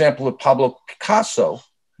the example of Pablo Picasso.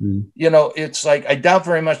 You know, it's like, I doubt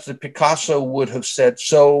very much that Picasso would have said,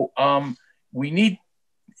 so you need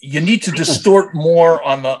to distort more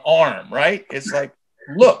on the arm, right? It's like,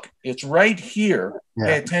 look, it's right here. Yeah.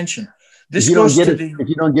 Pay attention. This goes to the... If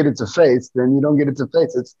you don't get it to face, then you don't get it to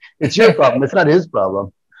face. It's your problem. It's not his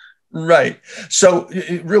problem. Right. So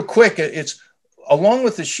real quick, it's along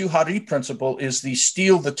with the Shu-Ha-Ri principle is the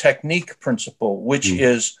steal the technique principle, which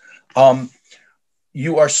is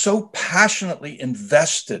you are so passionately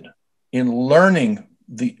invested in learning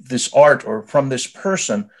this art or from this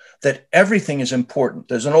person that everything is important.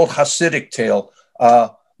 There's an old Hasidic tale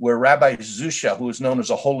where Rabbi Zusha, who is known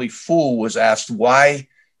as a holy fool, was asked why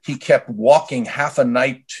he kept walking half a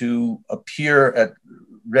night to appear at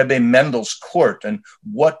Rebbe Mendel's court and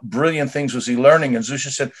what brilliant things was he learning. And Zusha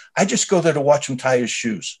said, I just go there to watch him tie his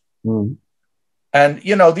shoes. And,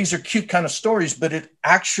 you know, these are cute kind of stories, but it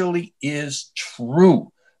actually is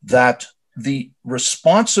true that the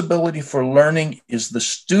responsibility for learning is the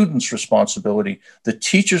student's responsibility. The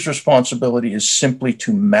teacher's responsibility is simply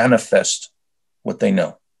to manifest what they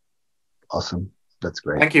know. Awesome. That's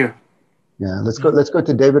great. Thank you. Yeah, let's go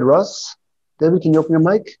to David Ross. David, can you open your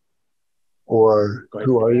mic? Or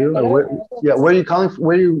who are you? Or where are you calling?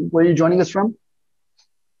 Where are you joining us from?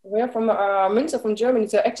 We're from Münster, from Germany.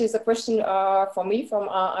 So actually, it's a question for me.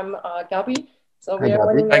 I'm Gabi. So we are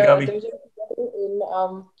running a dojo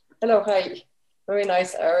in. Hello, hi. Very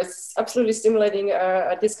nice. It's absolutely stimulating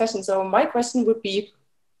discussion. So my question would be: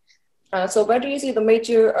 so where do you see the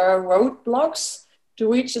major roadblocks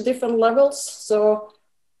to reach the different levels? So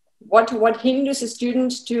what hinders a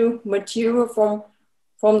student to mature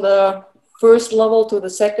from the first level to the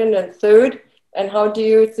second and third? And how do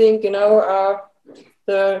you think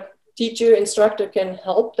the teacher instructor can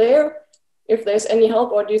help there, if there's any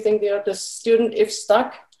help? Or do you think the student, if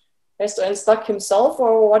stuck, has to unstuck himself?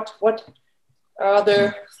 Or what are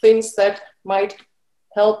the things that might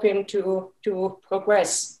help him to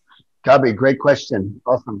progress? Gabi, great question.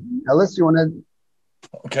 Awesome. Ellis, you want to?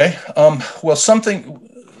 Okay. Well,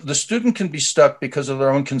 the student can be stuck because of their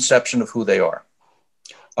own conception of who they are.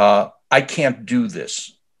 I can't do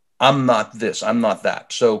this. I'm not this. I'm not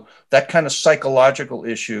that. So that kind of psychological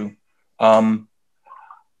issue, I'm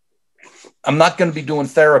not going to be doing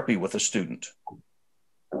therapy with a student.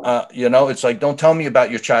 It's like, don't tell me about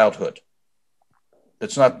your childhood.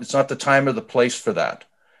 It's not the time or the place for that.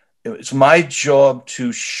 It's my job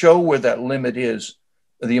to show where that limit is.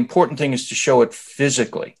 The important thing is to show it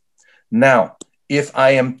physically. Now, if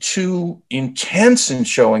I am too intense in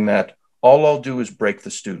showing that, all I'll do is break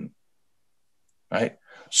the student. right?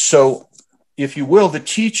 So, if you will, the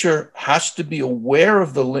teacher has to be aware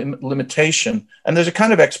of the limitation, and there's a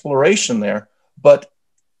kind of exploration there, but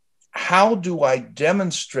how do I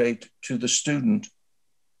demonstrate to the student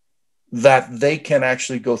that they can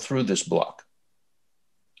actually go through this block?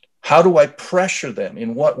 How do I pressure them?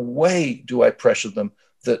 In what way do I pressure them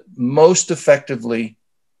that most effectively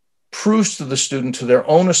proves to the student, to their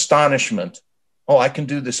own astonishment, oh, I can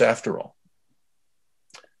do this after all?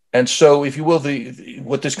 And so, if you will,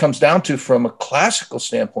 what this comes down to from a classical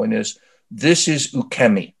standpoint is this is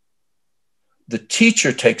ukemi. The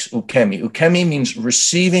teacher takes ukemi. Ukemi means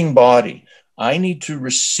receiving body. I need to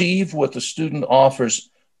receive what the student offers,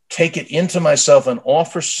 take it into myself, and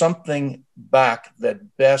offer something back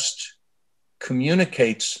that best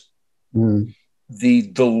communicates the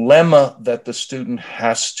dilemma that the student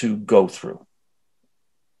has to go through.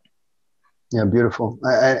 Yeah, beautiful.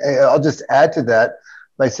 I'll just add to that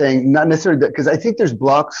by saying not necessarily that, because I think there's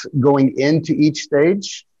blocks going into each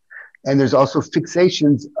stage, and there's also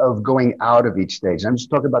fixations of going out of each stage. I'm just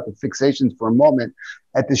talking about the fixations for a moment.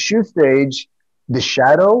 At the Shu stage, the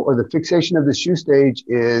shadow or the fixation of the Shu stage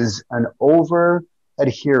is an over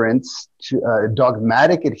adherence to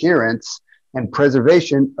dogmatic adherence and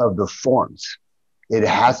preservation of the forms. It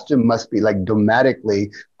must be like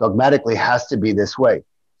dogmatically has to be this way.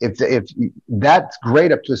 If that's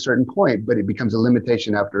great up to a certain point, but it becomes a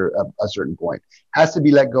limitation after a certain point. Has to be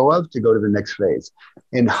let go of to go to the next phase.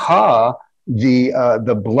 In Ha,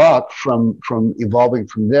 the block from evolving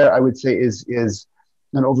from there, I would say is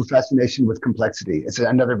an over fascination with complexity. It's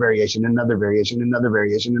another variation, another variation, another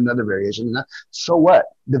variation, another variation. So what?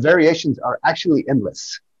 The variations are actually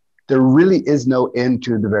endless. There really is no end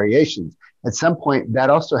to the variations. At some point, that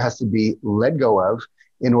also has to be let go of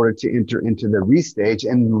in order to enter into the restage.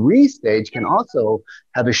 And restage can also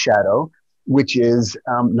have a shadow, which is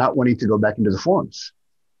not wanting to go back into the forms.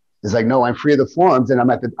 It's like, no, I'm free of the forms, and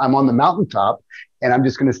I'm on the mountaintop, and I'm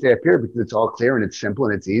just going to stay up here because it's all clear and it's simple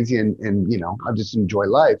and it's easy, and you know, I just enjoy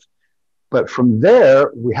life. But from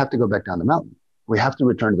there, we have to go back down the mountain. We have to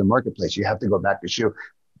return to the marketplace. You have to go back to Shu.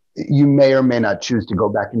 You may or may not choose to go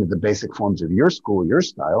back into the basic forms of your school, your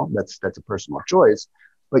style. That's a personal choice.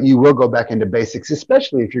 But you will go back into basics,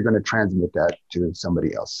 especially if you're going to transmit that to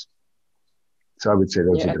somebody else. So I would say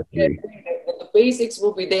those are the three. The basics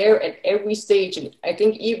will be there at every stage, and I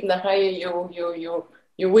think even the higher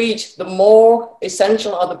you reach, the more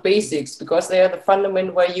essential are the basics, because they are the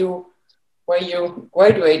fundament where you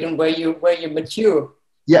graduate and where you mature.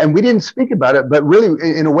 Yeah, and we didn't speak about it, but really,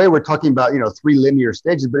 in a way, we're talking about 3 linear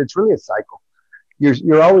stages, but it's really a cycle.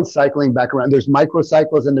 You're always cycling back around. There's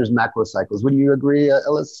microcycles and there's macrocycles. Wouldn't you agree,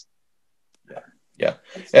 Ellis? Yeah.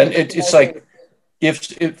 And it's like,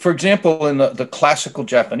 if for example, in the classical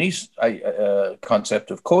Japanese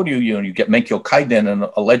concept of Koryu, you get Menkyo Kaiden, and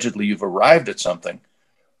allegedly you've arrived at something.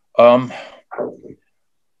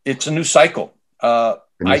 It's a new cycle. I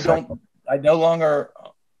no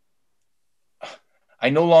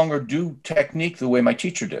longer do technique the way my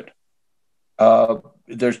teacher did.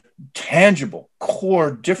 There's tangible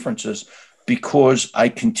core differences because I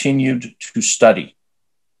continued to study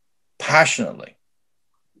passionately.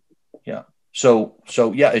 Yeah. So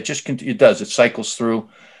yeah, it does. It cycles through.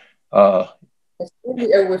 It's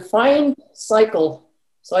really a refined cycle.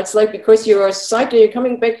 So it's like, because you're cycling, you're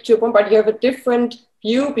coming back to a point, but you have a different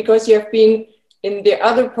view because you have been in the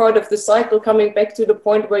other part of the cycle, coming back to the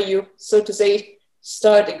point where you, so to say,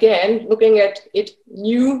 start again, looking at it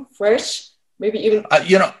new, fresh. Maybe even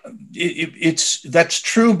that's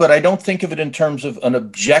true, but I don't think of it in terms of an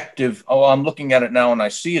objective. Oh, I'm looking at it now and I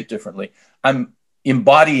see it differently. I'm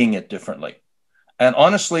embodying it differently. And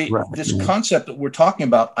honestly, this concept that we're talking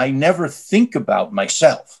about, I never think about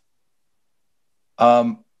myself.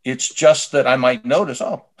 It's just that I might notice,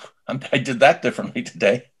 oh, I did that differently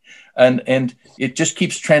today, and it just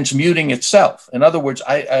keeps transmuting itself. In other words,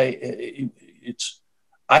 I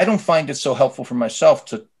don't find it so helpful for myself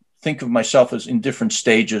to think of myself as in different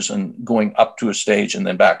stages and going up to a stage and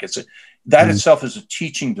then back. That itself is a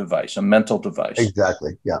teaching device, a mental device.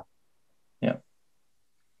 Exactly. Yeah. Yeah.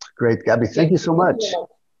 Great, Gabby. Thank you so much.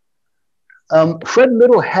 Fred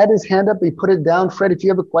Little had his hand up. He put it down. Fred, if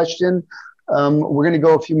you have a question, we're going to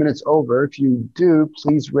go a few minutes over. If you do,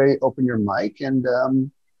 please open your mic and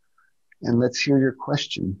let's hear your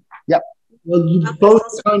question. Yep. Well, you both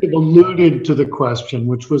kind of alluded to the question,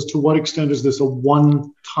 which was, to what extent is this a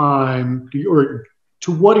one-time, or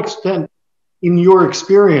to what extent, in your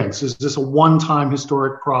experience, is this a one-time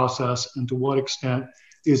historic process, and to what extent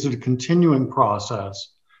is it a continuing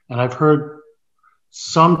process? And I've heard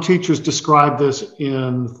some teachers describe this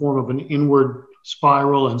in the form of an inward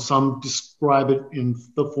spiral, and some describe it in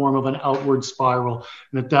the form of an outward spiral.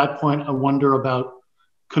 And at that point, I wonder about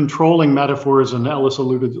controlling metaphors, and Ellis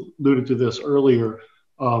alluded to this earlier.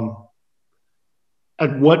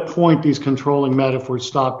 At what point these controlling metaphors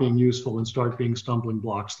stop being useful and start being stumbling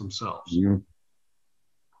blocks themselves? Take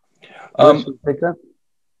that?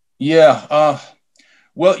 Yeah.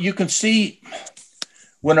 Well, you can see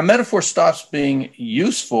when a metaphor stops being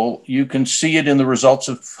useful, you can see it in the results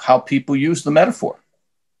of how people use the metaphor.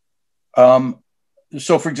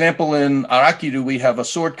 So, for example, in Araki Ryu, we have a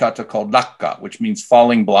sword kata called Rakka, which means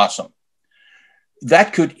falling blossom.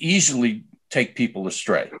 That could easily take people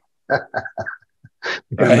astray.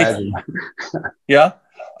 Right? Yeah.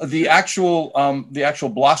 The actual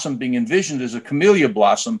blossom being envisioned is a camellia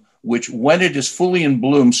blossom, which when it is fully in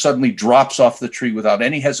bloom, suddenly drops off the tree without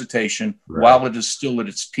any hesitation, right, while it is still at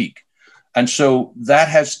its peak. And so that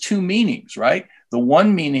has two meanings, right? The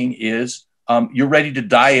one meaning is you're ready to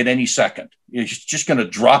die at any second. It's just going to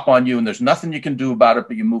drop on you and there's nothing you can do about it,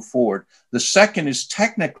 but you move forward. The second is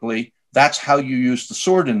technically, that's how you use the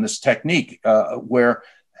sword in this technique, where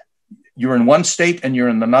you're in one state and you're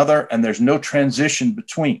in another, and there's no transition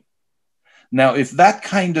between. Now, if that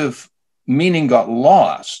kind of meaning got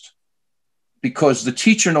lost because the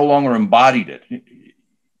teacher no longer embodied it,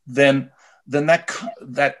 then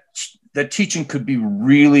that teaching could be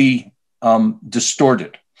really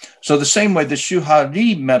distorted. So the same way the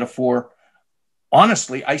Shu-Ha-Ri metaphor,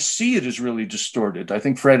 honestly, I see it as really distorted. I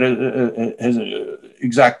think Fred has an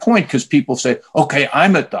exact point, because people say, okay,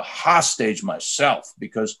 I'm at the Ha stage myself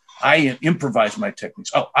because I improvise my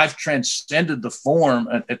techniques. Oh, I've transcended the form,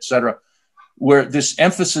 etc. Where this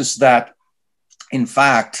emphasis that, in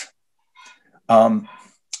fact,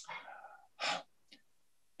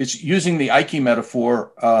 it's using the Aiki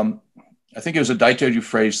metaphor. I think it was a Daitoju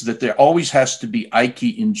phrase that there always has to be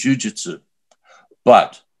Aiki in Jujitsu,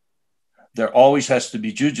 but there always has to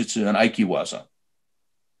be Jujitsu in Aikiwaza,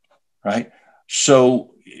 right?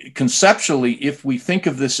 So conceptually, if we think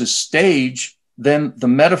of this as stage, then the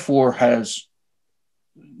metaphor has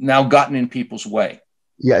now gotten in people's way.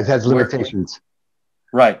 Yeah, it has limitations.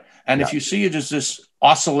 Right. And if you see it as this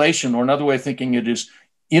oscillation, or another way of thinking it is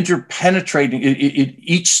interpenetrating,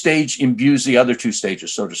 each stage imbues the other two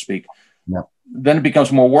stages, so to speak, then it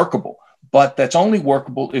becomes more workable. But that's only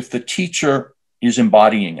workable if the teacher is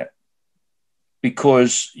embodying it.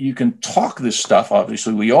 Because you can talk this stuff,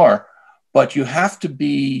 obviously we are, but you have to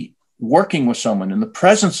be working with someone in the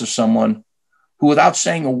presence of someone who, without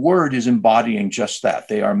saying a word, is embodying just that.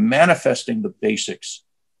 They are manifesting the basics.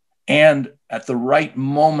 And at the right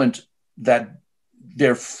moment, that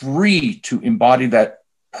they're free to embody that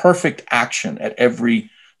perfect action at every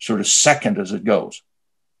sort of second as it goes,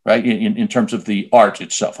 right? In terms of the art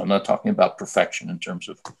itself. I'm not talking about perfection in terms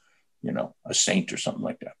of, a saint or something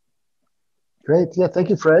like that. Great. Yeah, thank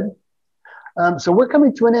you, Fred. So we're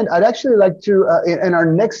coming to an end. I'd actually like to, in our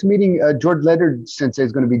next meeting, George Leonard Sensei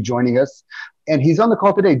is going to be joining us, and he's on the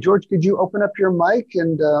call today. George, could you open up your mic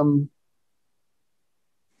and...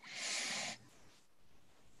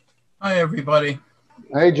 Hi, everybody.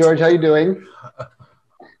 Hey, George, how you doing?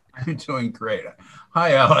 I'm doing great.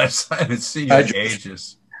 Hi, Alice. I haven't seen you in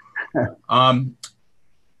ages.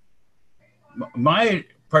 My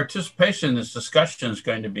participation in this discussion is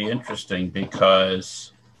going to be interesting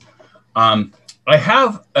because I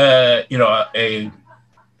have a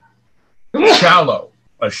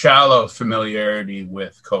shallow familiarity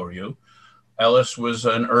with Koryu. Ellis was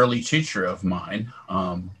an early teacher of mine.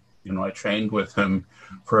 I trained with him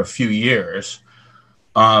for a few years.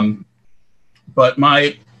 But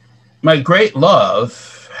my great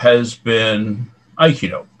love has been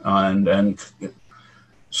Aikido. And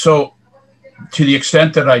so to the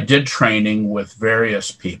extent that I did training with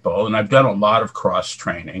various people, and I've done a lot of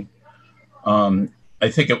cross-training, I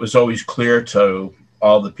think it was always clear to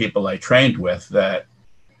all the people I trained with that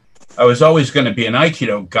I was always going to be an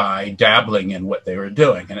Aikido guy dabbling in what they were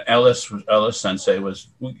doing. And Ellis Sensei was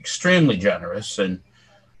extremely generous in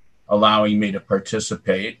allowing me to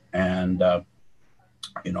participate. And,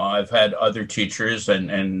 I've had other teachers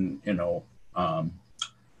and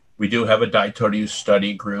we do have a Daitoju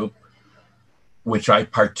study group, which I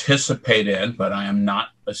participate in, but I am not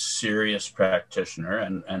a serious practitioner.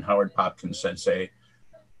 And Howard Popkins Sensei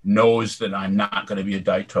knows that I'm not going to be a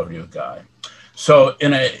Daitoju guy. So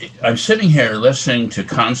I'm sitting here listening to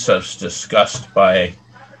concepts discussed by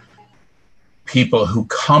people who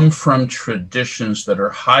come from traditions that are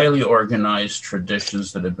highly organized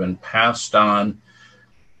traditions that have been passed on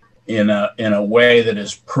in a way that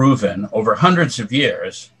is proven over hundreds of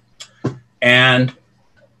years. And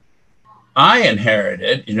I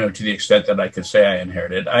inherited, to the extent that I could say I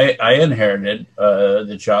inherited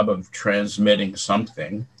the job of transmitting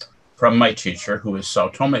something from my teacher, who is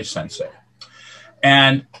Saotome Sensei.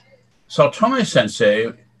 And Saotome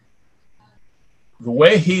Sensei, the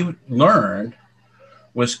way he learned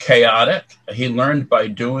was chaotic. He learned by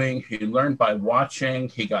doing, he learned by watching.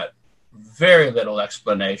 He got very little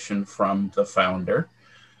explanation from the founder.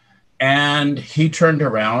 And he turned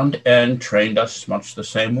around and trained us much the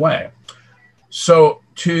same way. So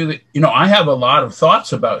I have a lot of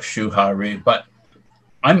thoughts about Shu-Ha-Ri, but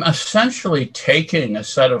I'm essentially taking a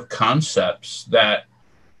set of concepts that,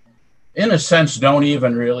 in a sense, don't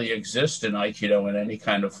even really exist in Aikido in any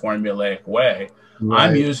kind of formulaic way. Right.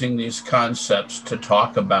 I'm using these concepts to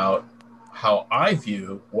talk about how I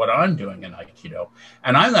view what I'm doing in Aikido.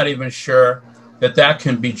 And I'm not even sure that that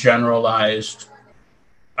can be generalized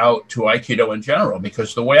out to Aikido in general,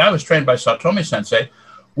 because the way I was trained by Saotome Sensei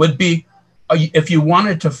would be, if you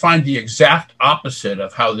wanted to find the exact opposite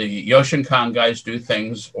of how the Yoshinkan guys do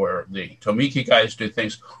things, or the Tomiki guys do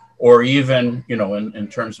things, or even, in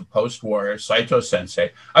terms of post-war, Saito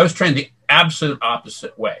Sensei, I was trained the absolute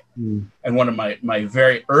opposite way. And one of my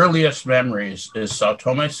very earliest memories is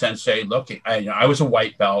Saotome Sensei looking, I was a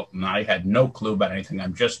white belt and I had no clue about anything.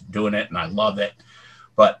 I'm just doing it and I love it.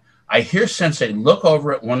 But I hear Sensei look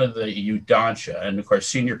over at one of the Udansha, and of course,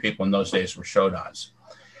 senior people in those days were Shodans.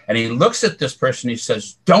 And he looks at this person, he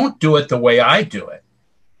says, "Don't do it the way I do it."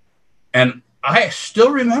 And I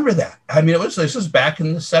still remember that. I mean, this was back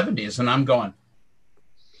in the 70s, and I'm going,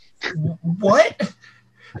 what?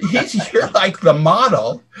 You're like the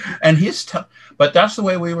model, and but that's the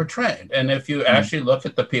way we were trained. And if you actually look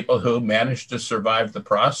at the people who managed to survive the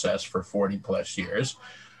process for 40 plus years,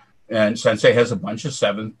 and Sensei has a bunch of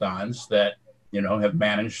seventh dans that, have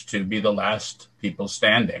managed to be the last people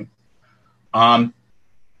standing.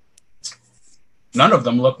 None of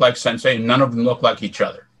them look like Sensei, none of them look like each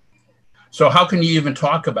other. So how can you even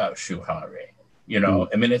talk about Shu-Ha-Ri?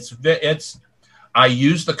 I mean, I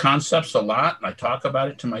use the concepts a lot and I talk about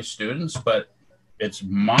it to my students, but it's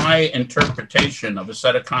my interpretation of a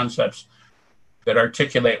set of concepts that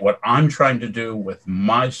articulate what I'm trying to do with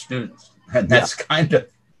my students. And that's kind of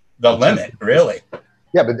the limit, really.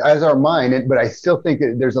 Yeah, but as our mind, but I still think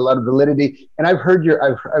that there's a lot of validity. And I've heard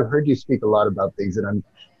you speak a lot about things, and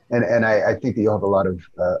I think that you'll have a lot of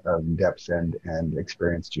depth and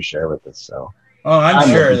experience to share with us. So, I'm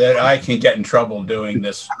sure that I can get in trouble doing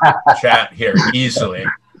this chat here easily.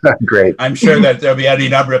 Great. I'm sure that there'll be any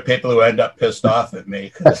number of people who end up pissed off at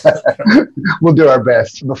me. We'll do our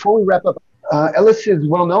best. Before we wrap up, Ellis is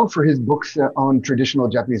well known for his books on traditional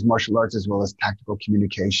Japanese martial arts, as well as tactical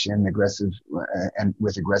communication, aggressive and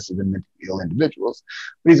mentally ill individuals.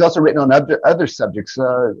 But he's also written on other subjects.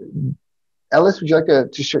 Ellis, would you like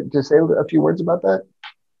to say a few words about that?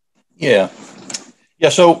 Yeah.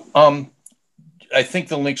 So I think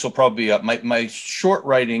the links will probably be up. My short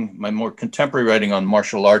writing, my more contemporary writing on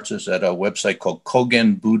martial arts is at a website called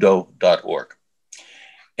kogenbudo.org.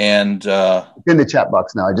 And it's in the chat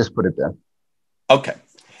box now. I just put it there. Okay.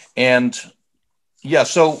 And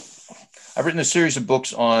so I've written a series of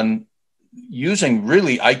books on using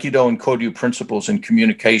really Aikido and Koryu principles in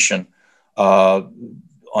communication,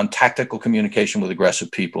 on tactical communication with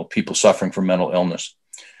aggressive people suffering from mental illness.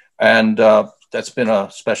 And that's been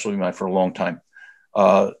a specialty of mine for a long time.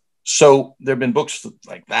 So there have been books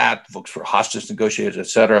like that, books for hostage negotiators,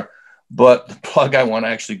 etc. But the plug I want to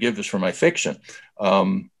actually give is for my fiction.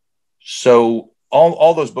 So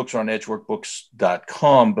all those books are on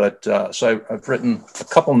edgeworkbooks.com. But so I've written a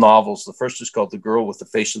couple novels. The first is called The Girl with the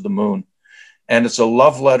Face of the Moon. And it's a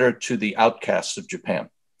love letter to the outcasts of Japan.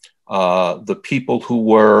 The people who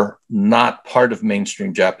were not part of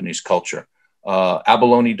mainstream Japanese culture.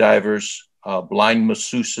 Abalone divers, blind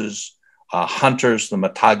masseuses, hunters, the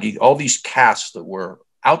Matagi, all these castes that were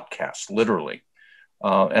outcasts, literally.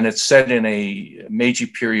 And it's set in a Meiji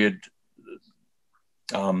period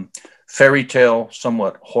fairy tale,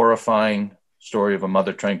 somewhat horrifying story of a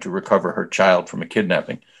mother trying to recover her child from a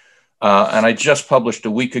kidnapping. And I just published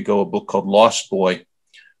a week ago a book called Lost Boy,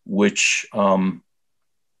 which, and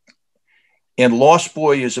Lost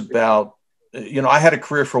Boy is about, I had a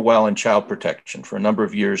career for a while in child protection. For a number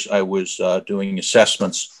of years, I was doing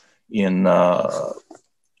assessments in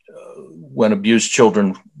when abused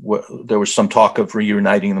children, there was some talk of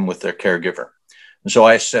reuniting them with their caregiver. And so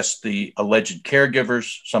I assessed the alleged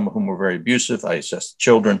caregivers, some of whom were very abusive. I assessed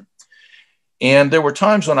children. And there were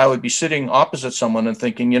times when I would be sitting opposite someone and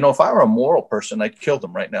thinking, if I were a moral person, I'd kill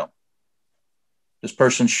them right now. This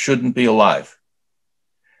person shouldn't be alive.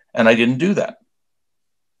 And I didn't do that.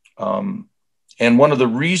 And one of the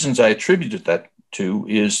reasons I attributed that to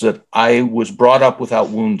is that I was brought up without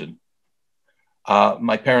wounding.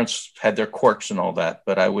 My parents had their quirks and all that,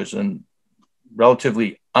 but I was a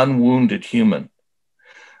relatively unwounded human.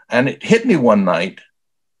 And it hit me one night,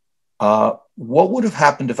 what would have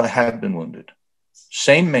happened if I had been wounded?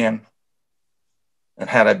 Same man, and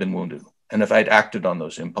had I been wounded, and if I'd acted on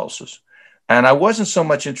those impulses. And I wasn't so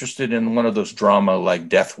much interested in one of those drama like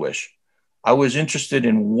Death Wish. I was interested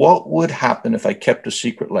in what would happen if I kept a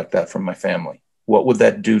secret like that from my family. What would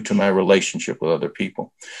that do to my relationship with other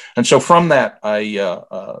people? And so from that, I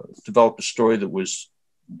developed a story that was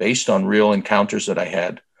based on real encounters that I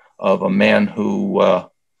had of a man who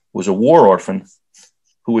was a war orphan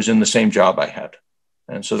who was in the same job I had.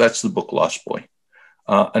 And so that's the book Lost Boy.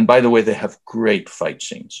 And by the way, they have great fight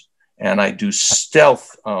scenes. And I do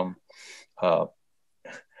stealth.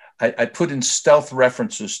 I put in stealth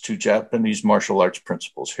references to Japanese martial arts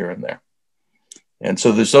principles here and there. And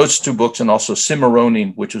so there's those two books, and also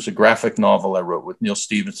Cimarroning, which was a graphic novel I wrote with Neil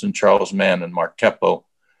Stevenson, Charles Mann, and Mark Teppo,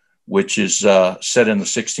 which is set in the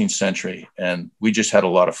 16th century. And we just had a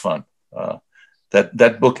lot of fun.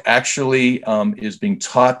 That book actually is being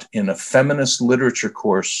taught in a feminist literature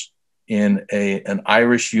course in an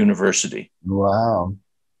Irish university. Wow.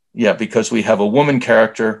 Yeah, because we have a woman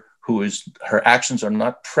character who is, her actions are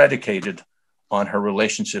not predicated on her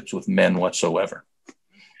relationships with men whatsoever.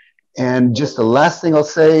 And just the last thing I'll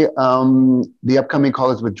say, the upcoming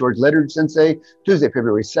call is with George Ledyard Sensei, Tuesday,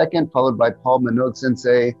 February 2nd, followed by Paul Manode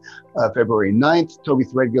Sensei, February 9th, Toby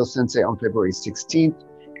Threadgill Sensei on February 16th,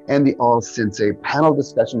 and the All Sensei panel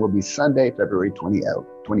discussion will be Sunday, February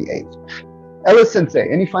 28th. Ellis Sensei,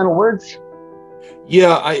 any final words?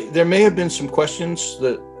 Yeah, there may have been some questions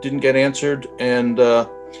that didn't get answered, and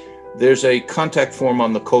there's a contact form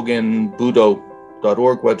on the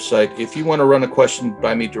kogenbudo.org website. If you want to run a question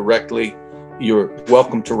by me directly, you're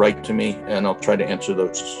welcome to write to me, and I'll try to answer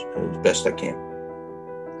those as best I can.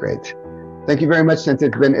 Great. Thank you very much, Sensei.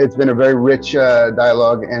 It's been a very rich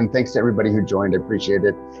dialogue, and thanks to everybody who joined. I appreciate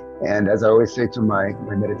it. And as I always say to my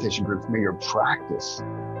meditation groups, may your practice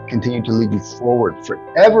continue to lead you forward,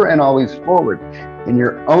 forever and always forward, in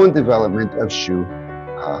your own development of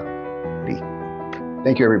Shu-Ha-Ri.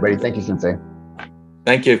 Thank you, everybody. Thank you, Sensei.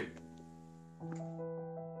 Thank you.